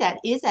community that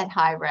is at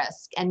high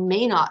risk and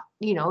may not,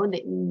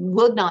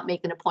 would not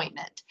make an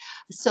appointment.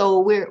 So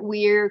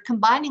we're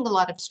combining a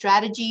lot of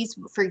strategies.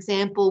 For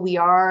example, we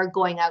are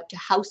going out to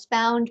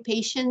housebound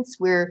patients.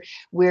 We're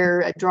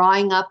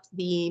drawing up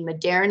the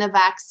Moderna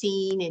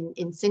vaccine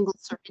in single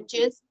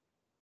syringes.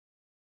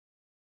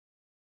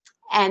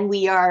 And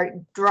we are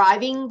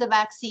driving the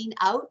vaccine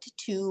out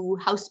to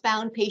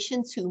housebound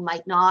patients who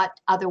might not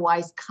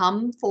otherwise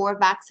come for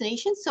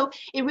vaccination. So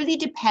it really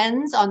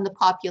depends on the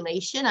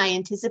population. I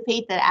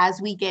anticipate that as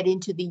we get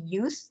into the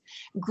youth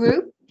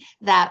group,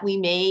 that we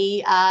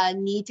may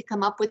need to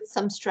come up with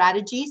some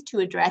strategies to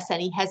address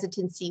any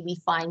hesitancy we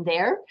find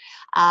there.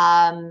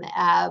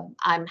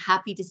 I'm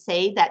happy to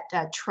say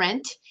that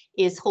Trent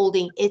is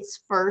holding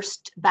its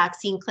first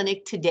vaccine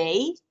clinic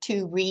today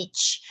to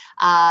reach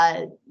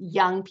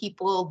young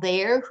people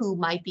there who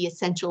might be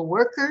essential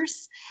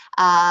workers.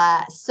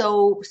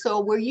 So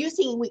we're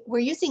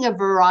using a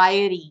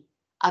variety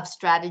of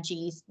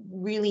strategies,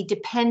 really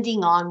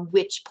depending on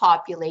which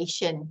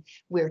population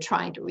we're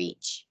trying to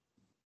reach.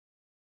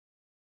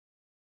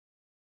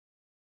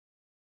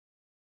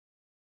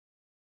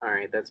 All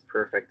right, that's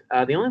perfect.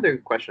 The only other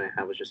question I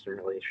have was just in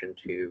relation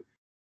to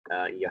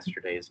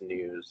yesterday's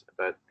news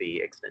about the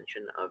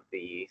extension of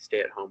the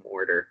stay-at-home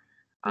order.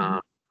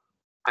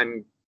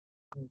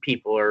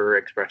 People are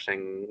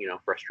expressing,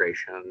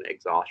 frustration,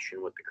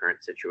 exhaustion with the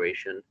current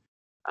situation.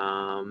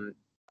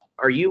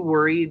 Are you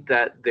worried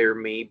that there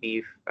may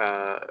be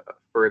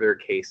further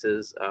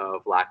cases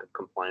of lack of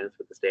compliance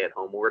with the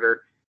stay-at-home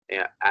order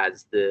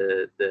as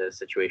the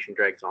situation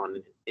drags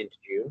on into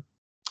June?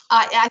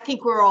 I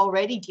think we're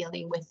already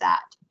dealing with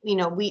that.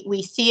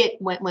 We see it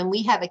when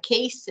we have a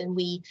case and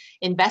we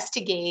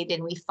investigate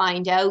and we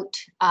find out,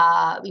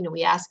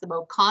 we ask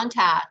about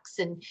contacts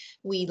and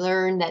we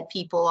learn that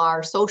people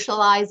are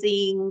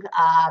socializing,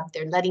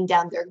 they're letting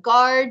down their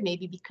guard,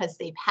 maybe because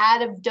they've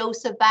had a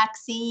dose of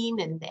vaccine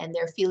and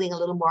they're feeling a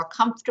little more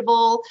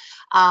comfortable,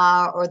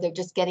 or they're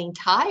just getting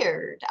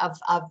tired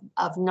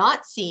of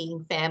not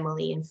seeing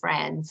family and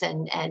friends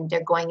and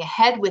they're going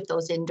ahead with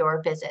those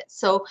indoor visits.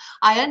 So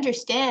I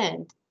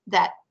understand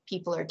that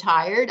people are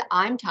tired.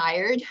 I'm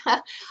tired.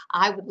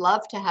 I would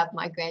love to have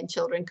my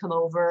grandchildren come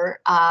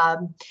over.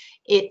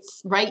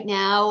 It's right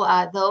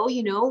now, though,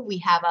 we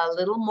have a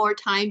little more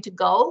time to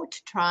go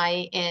to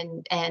try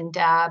and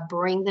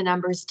bring the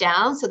numbers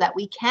down so that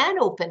we can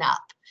open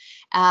up.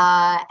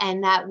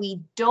 And that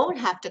we don't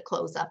have to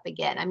close up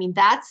again. I mean,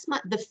 that's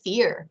the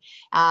fear.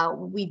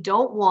 We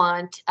don't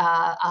want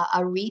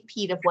a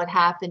repeat of what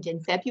happened in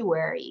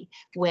February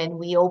when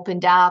we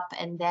opened up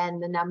and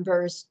then the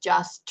numbers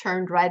just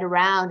turned right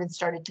around and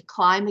started to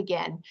climb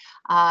again.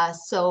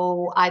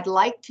 So I'd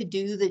like to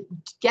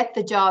get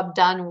the job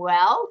done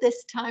well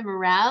this time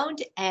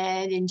around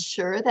and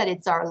ensure that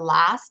it's our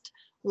last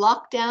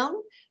lockdown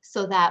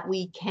so that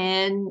we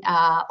can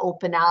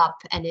open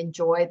up and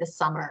enjoy the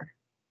summer.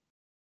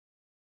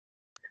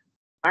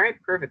 All right,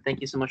 perfect.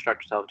 Thank you so much,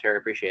 Dr. Salvatore. I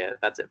appreciate it.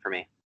 That's it for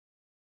me.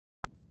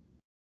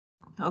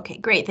 Okay,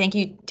 great. Thank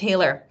you,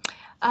 Taylor.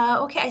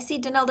 Okay, I see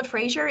Danelda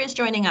Fraser is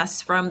joining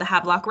us from the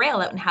Havelock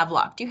Rail out in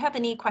Havelock. Do you have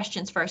any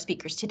questions for our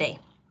speakers today?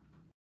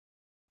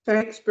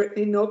 Thanks,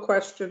 Brittany. No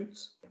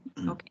questions.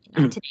 Okay,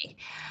 not today.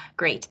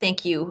 Great,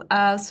 thank you.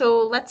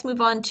 So let's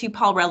move on to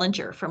Paul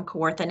Rellinger from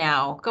Kawartha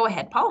Now. Go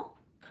ahead, Paul.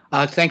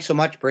 Thanks so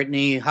much,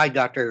 Brittany. Hi,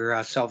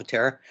 Dr.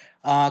 Salvatore.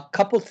 A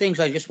couple things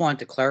I just wanted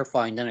to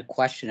clarify and then a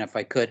question if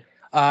I could.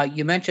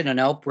 You mentioned an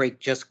outbreak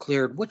just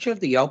cleared. Which of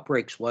the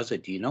outbreaks was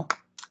it? Do you know?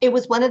 It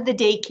was one of the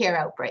daycare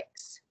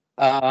outbreaks.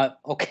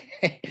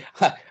 Okay.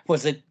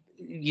 Was it?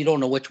 You don't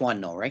know which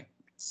one, though, right?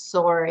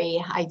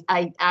 Sorry,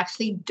 I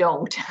actually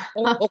don't.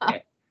 Oh,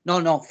 okay.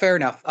 No, fair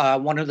enough.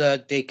 One of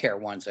the daycare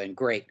ones, then.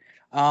 Great.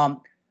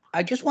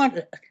 I just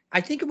wanted,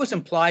 I think it was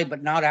implied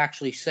but not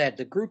actually said.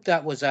 The group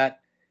that was at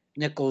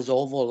Nichols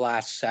Oval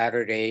last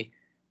Saturday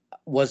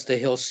was the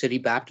Hill City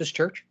Baptist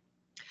Church?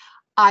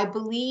 I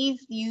believe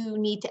you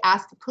need to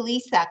ask the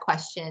police that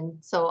question,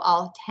 so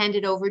I'll hand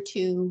it over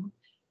to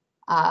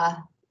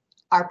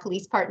our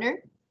police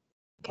partner.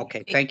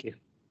 Okay, thank you.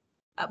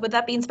 Would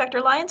that be Inspector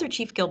Lyons or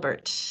Chief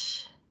Gilbert?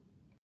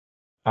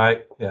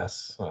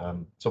 Yes.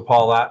 So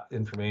Paul, that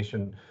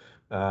information,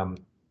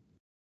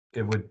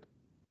 it would,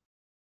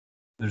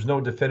 there's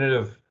no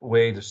definitive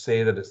way to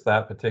say that it's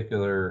that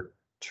particular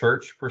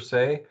church per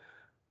se,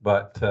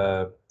 but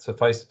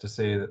suffice it to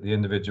say that the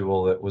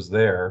individual that was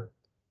there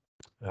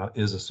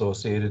is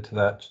associated to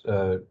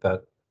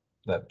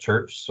that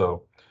church.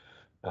 So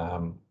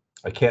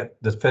I can't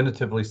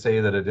definitively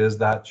say that it is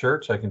that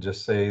church. I can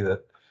just say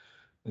that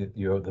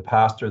the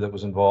pastor that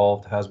was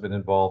involved has been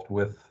involved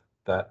with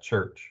that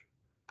church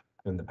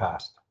in the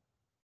past.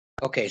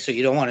 Okay, so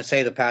you don't want to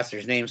say the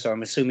pastor's name, so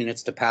I'm assuming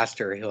it's the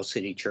pastor of Hill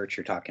City Church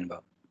you're talking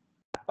about.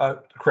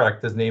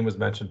 Correct. His name was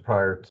mentioned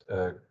prior,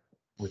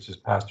 which is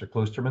Pastor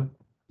Kloosterman.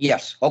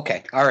 Yes.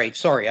 Okay. All right.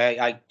 Sorry.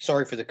 I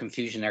sorry for the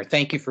confusion there.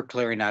 Thank you for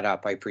clearing that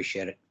up. I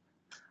appreciate it.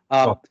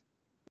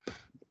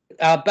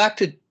 Back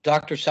to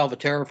Dr.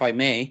 Salvatierra, if I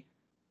may.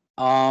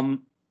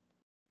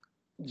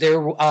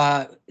 There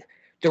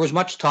was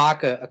much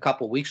talk a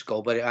couple of weeks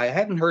ago, but I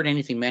haven't heard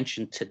anything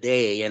mentioned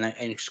today, and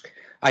I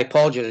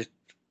apologize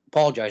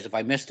if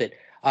I missed it.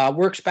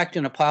 We're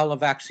expecting a pile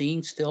of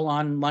vaccines still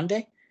on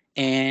Monday,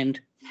 and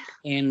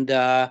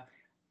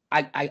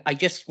I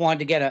just wanted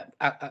to get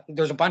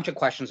there's a bunch of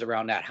questions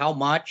around that. How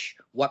much,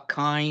 what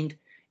kind,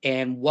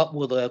 and what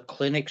will the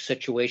clinic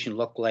situation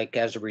look like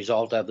as a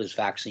result of this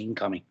vaccine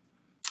coming?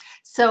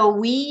 So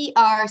we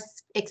are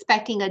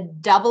expecting a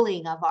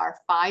doubling of our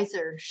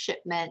Pfizer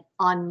shipment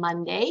on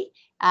Monday.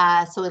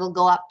 So it'll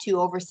go up to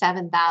over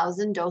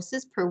 7,000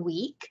 doses per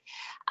week.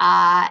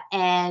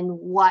 And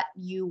what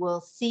you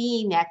will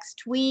see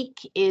next week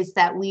is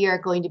that we are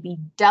going to be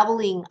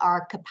doubling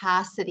our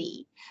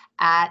capacity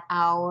at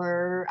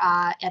our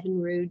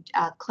Evinrude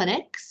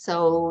clinic.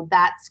 So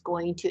that's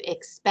going to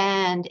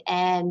expand,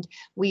 and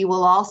we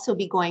will also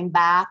be going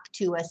back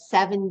to a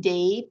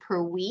 7-day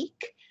per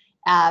week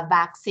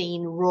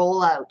vaccine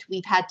rollout.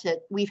 We've had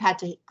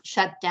to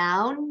shut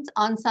down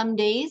on some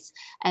days,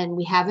 and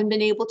we haven't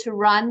been able to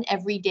run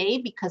every day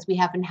because we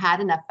haven't had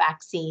enough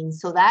vaccines.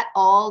 So that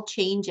all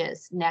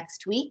changes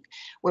next week.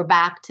 We're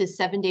back to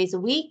 7 days a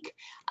week,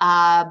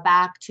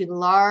 back to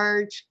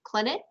large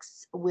clinics.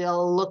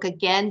 We'll look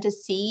again to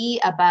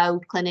see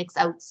about clinics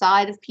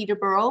outside of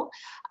Peterborough.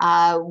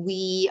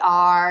 We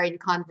are in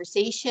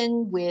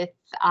conversation with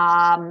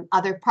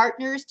other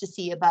partners to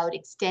see about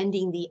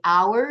extending the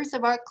hours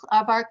of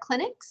our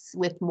clinics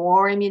with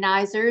more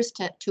immunizers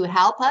to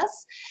help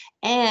us.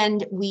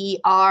 And we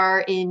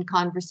are in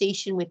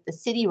conversation with the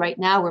city right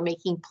now. We're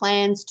making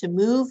plans to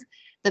move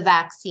the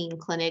vaccine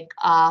clinic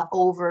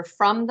over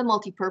from the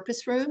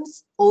multipurpose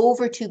rooms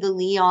over to the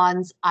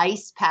Leon's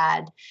ice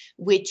pad,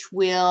 which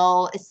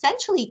will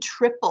essentially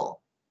triple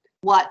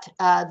what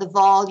the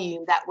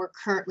volume that we're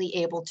currently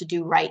able to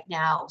do right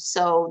now.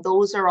 So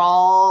those are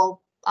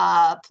all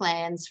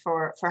plans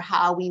for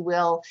how we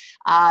will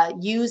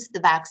use the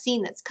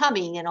vaccine that's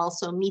coming and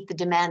also meet the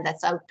demand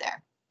that's out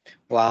there.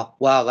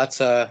 Wow, that's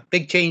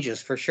big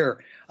changes for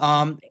sure.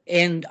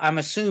 And I'm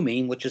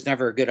assuming, which is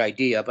never a good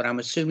idea, but I'm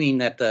assuming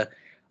that the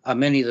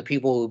many of the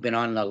people who've been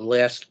on the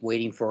list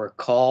waiting for a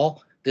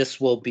call, this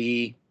will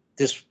be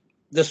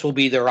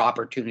their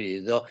opportunity.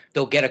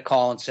 They'll get a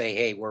call and say,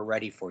 "Hey, we're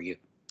ready for you."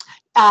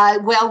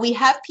 Well, we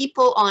have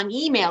people on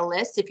email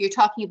lists, if you're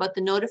talking about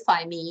the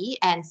Notify Me,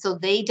 and so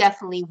they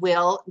definitely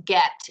will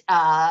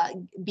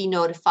be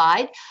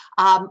notified.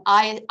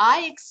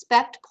 I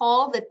expect,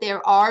 Paul, that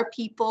there are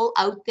people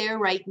out there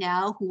right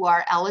now who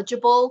are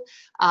eligible,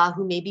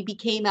 who maybe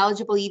became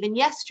eligible even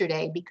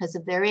yesterday because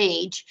of their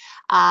age,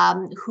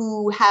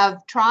 who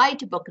have tried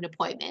to book an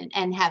appointment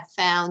and have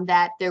found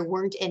that there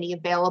weren't any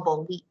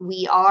available.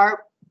 We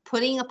are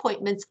putting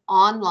appointments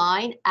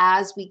online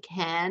as we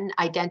can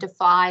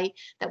identify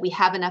that we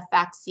have enough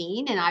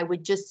vaccine. And I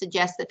would just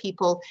suggest that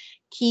people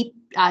keep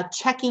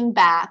checking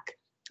back,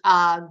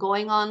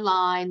 going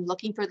online,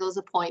 looking for those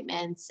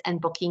appointments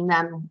and booking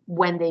them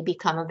when they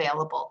become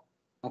available.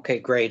 Okay,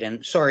 great.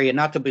 And sorry,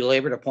 not to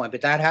belabor the point,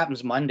 but that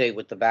happens Monday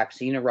with the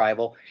vaccine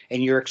arrival,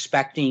 and you're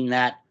expecting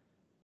that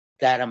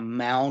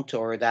amount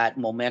or that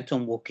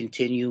momentum will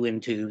continue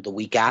into the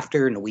week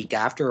after and the week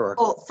after?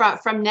 Or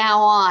from now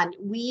on,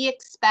 we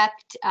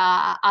expect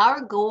our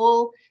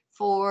goal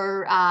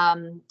for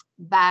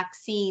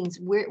vaccines,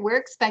 we're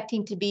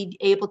expecting to be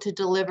able to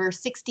deliver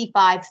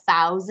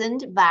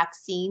 65,000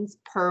 vaccines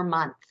per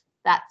month.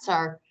 That's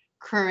our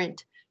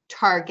current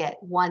target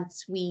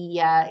once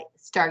we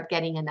start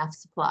getting enough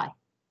supply.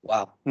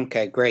 Wow.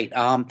 Okay, great.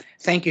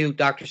 Thank you,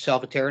 Dr.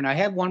 Salvatierra. And I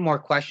have one more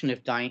question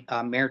if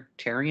Mayor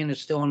Therrien is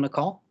still on the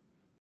call.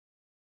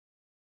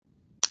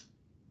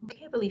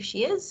 Okay, I believe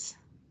she is.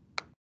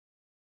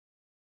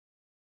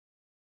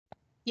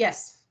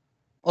 Yes.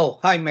 Oh,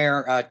 hi,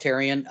 Mayor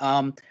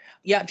Tarian.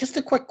 Yeah, just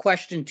a quick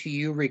question to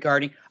you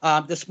regarding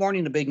this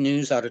morning. The big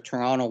news out of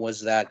Toronto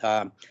was that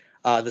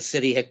the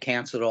city had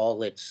canceled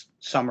all its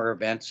summer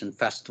events and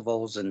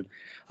festivals and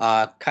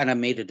kind of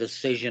made a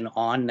decision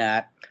on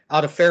that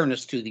out of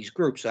fairness to these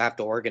groups who have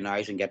to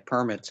organize and get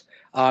permits.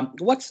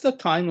 What's the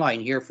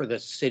timeline here for the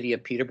city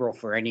of Peterborough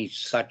for any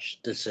such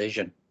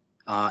decision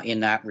in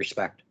that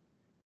respect?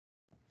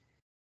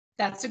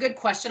 That's a good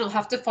question. I'll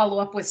have to follow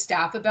up with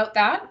staff about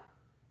that.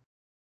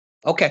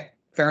 Okay,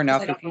 fair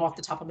enough. I don't know off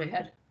the top of my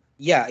head.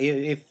 Yeah,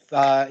 if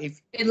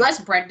Unless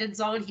Brendan's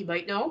on, he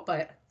might know,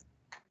 but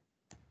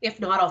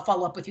if not, I'll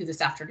follow up with you this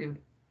afternoon.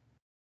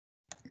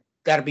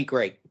 that'd be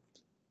great.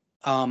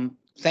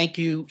 Thank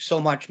you so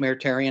much, Mayor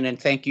Tarian, and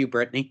thank you,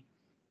 Brittany.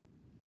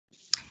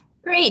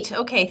 Great.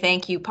 Okay,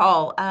 thank you,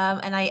 Paul.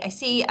 And I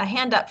see a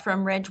hand up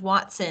from Reg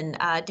Watson.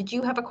 Did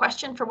you have a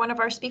question for one of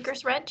our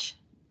speakers, Reg?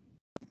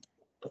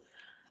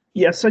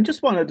 Yes, I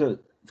just wanted to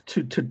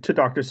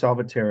Dr.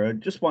 Salvatierra,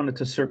 just wanted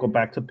to circle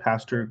back to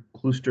Pastor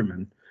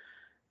Kloosterman.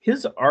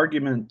 His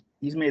argument,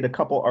 he's made a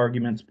couple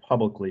arguments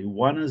publicly.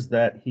 One is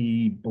that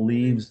he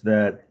believes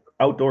that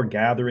outdoor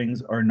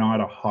gatherings are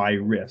not a high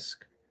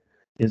risk.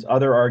 His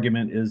other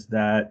argument is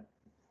that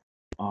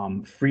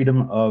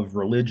freedom of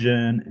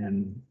religion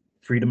and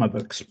freedom of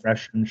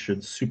expression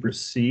should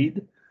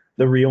supersede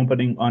the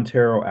Reopening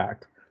Ontario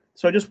Act.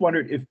 So I just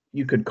wondered if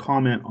you could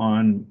comment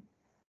on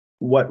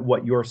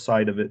what your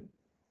side of it,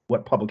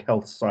 what public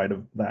health side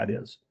of that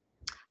is.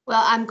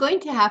 Well, I'm going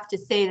to have to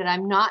say that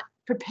I'm not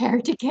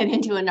prepared to get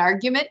into an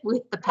argument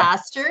with the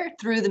pastor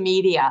through the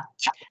media.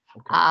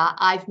 Okay.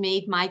 I've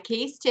made my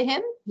case to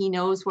him. He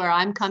knows where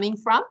I'm coming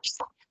from.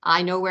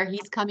 I know where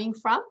he's coming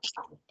from,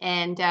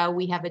 and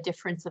we have a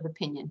difference of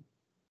opinion.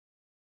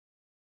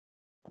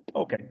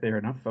 Okay, fair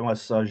enough,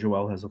 unless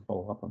Joelle has a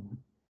follow-up on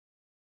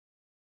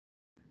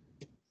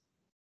that.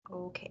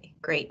 Okay,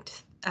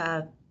 great.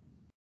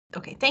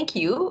 Okay, thank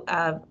you.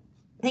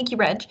 Thank you,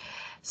 Reg.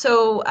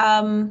 So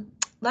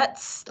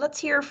let's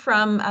hear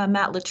from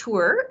Matt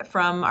Latour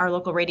from our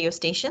local radio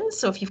station.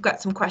 So if you've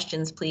got some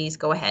questions, please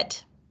go ahead.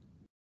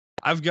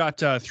 I've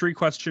got 3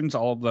 questions,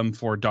 all of them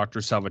for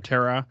Dr.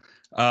 Salvatierra.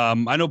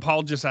 I know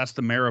Paul just asked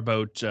the mayor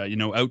about,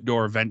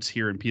 outdoor events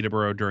here in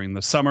Peterborough during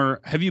the summer.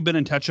 Have you been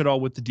in touch at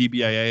all with the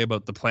DBIA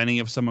about the planning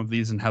of some of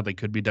these and how they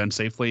could be done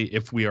safely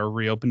if we are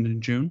reopened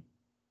in June?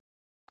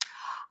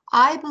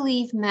 I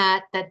believe,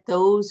 Matt, that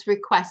those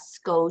requests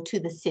go to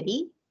the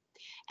city,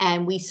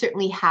 and we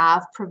certainly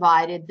have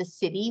provided the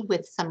city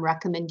with some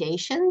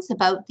recommendations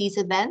about these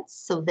events.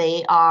 So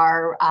they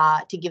are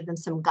to give them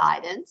some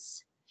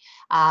guidance.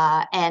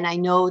 And I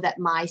know that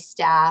my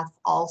staff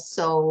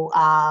also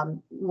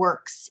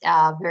works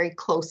very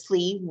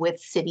closely with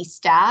city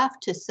staff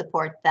to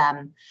support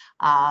them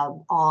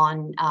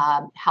on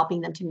helping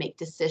them to make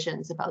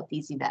decisions about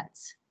these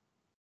events.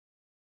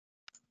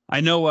 I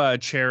know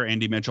Chair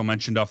Andy Mitchell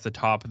mentioned off the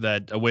top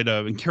that a way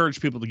to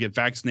encourage people to get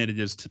vaccinated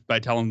is by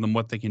telling them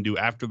what they can do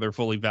after they're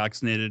fully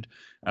vaccinated.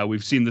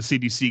 We've seen the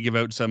CDC give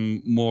out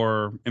some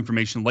more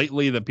information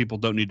lately that people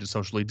don't need to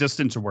socially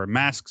distance or wear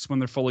masks when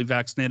they're fully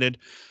vaccinated.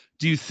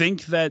 Do you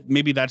think that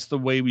maybe that's the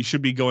way we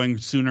should be going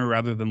sooner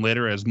rather than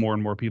later as more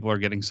and more people are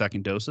getting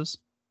second doses?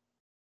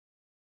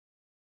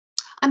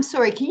 I'm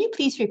sorry, can you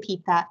please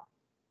repeat that?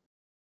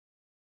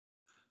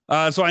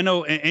 So I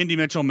know Andy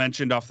Mitchell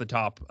mentioned off the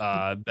top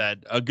that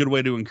a good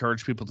way to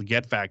encourage people to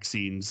get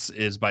vaccines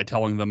is by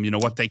telling them,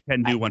 what they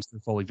can do once they're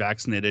fully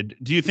vaccinated.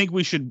 Do you think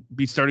we should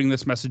be starting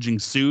this messaging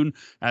soon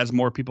as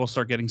more people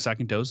start getting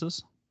second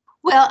doses?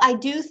 Well, I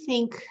do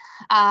think,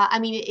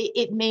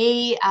 it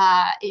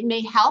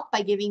may help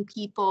by giving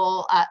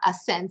people a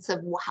sense of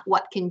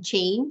what can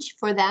change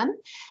for them.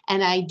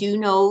 And I do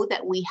know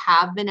that we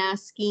have been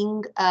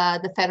asking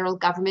the federal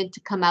government to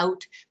come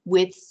out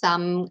with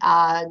some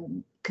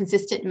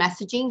consistent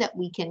messaging that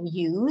we can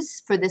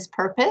use for this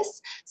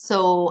purpose.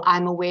 So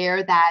I'm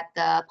aware that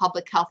the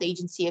Public Health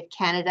Agency of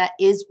Canada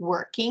is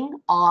working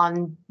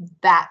on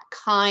that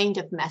kind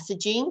of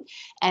messaging.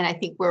 And I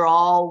think we're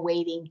all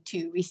waiting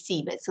to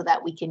receive it so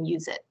that we can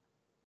use it.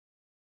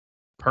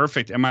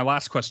 Perfect. And my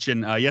last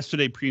question,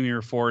 yesterday,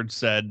 Premier Ford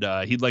said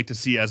he'd like to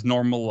see as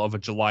normal of a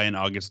July and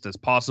August as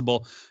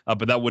possible,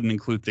 but that wouldn't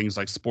include things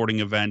like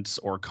sporting events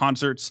or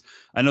concerts.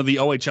 I know the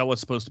OHL is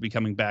supposed to be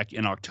coming back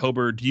in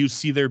October. Do you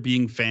see there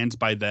being fans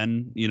by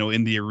then,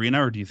 in the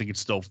arena, or do you think it's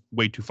still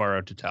way too far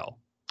out to tell?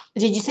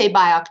 Did you say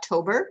by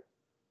October?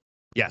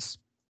 Yes.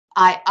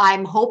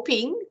 I'm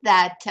hoping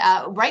that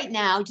right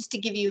now, just to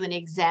give you an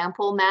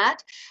example,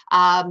 Matt,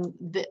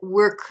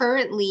 we're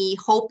currently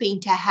hoping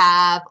to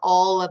have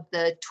all of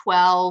the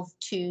 12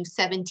 to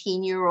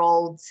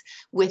 17-year-olds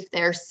with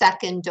their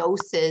second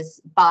doses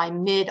by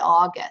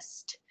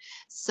mid-August.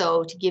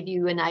 So to give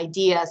you an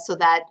idea, so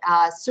that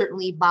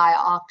certainly by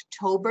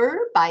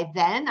October, by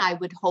then, I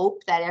would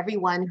hope that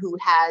everyone who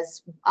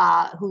has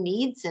who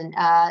needs an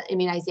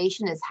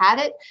immunization has had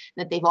it,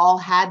 that they've all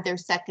had their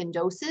second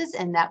doses,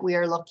 and that we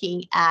are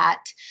looking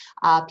at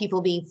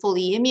people being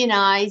fully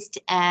immunized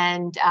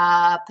and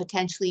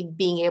potentially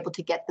being able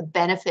to get the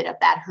benefit of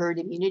that herd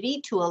immunity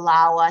to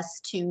allow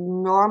us to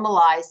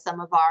normalize some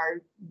of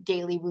our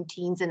daily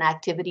routines and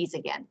activities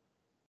again.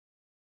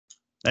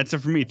 That's it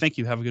for me. Thank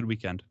you. Have a good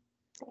weekend.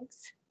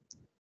 Thanks.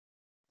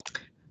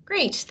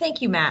 Great,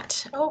 thank you,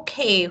 Matt.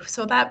 Okay,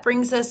 so that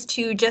brings us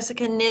to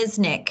Jessica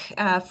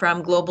Niznik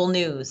from Global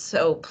News.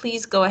 So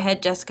please go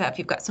ahead, Jessica, if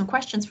you've got some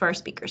questions for our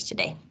speakers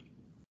today.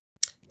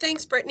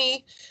 Thanks,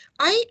 Brittany.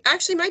 I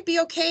actually might be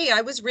okay. I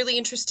was really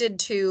interested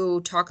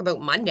to talk about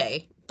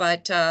Monday,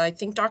 but I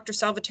think Dr.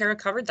 Salvatierra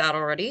covered that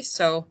already,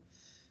 so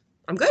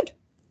I'm good.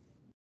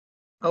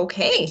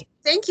 Okay.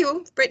 Thank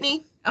you,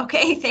 Brittany.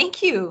 Okay,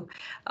 thank you.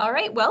 All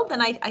right, well,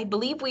 then I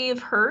believe we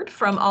have heard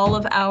from all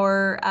of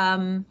our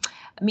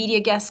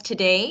media guests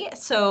today.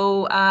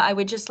 So I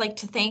would just like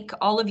to thank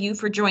all of you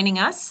for joining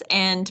us,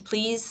 and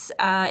please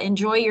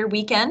enjoy your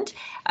weekend.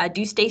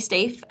 Do stay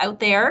safe out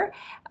there,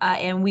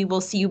 and we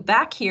will see you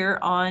back here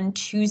on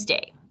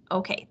Tuesday.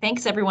 Okay,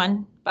 thanks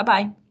everyone.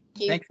 Bye-bye. Thank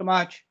you. Thanks so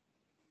much.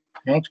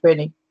 Thanks,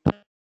 Brittany.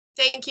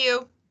 Thank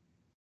you.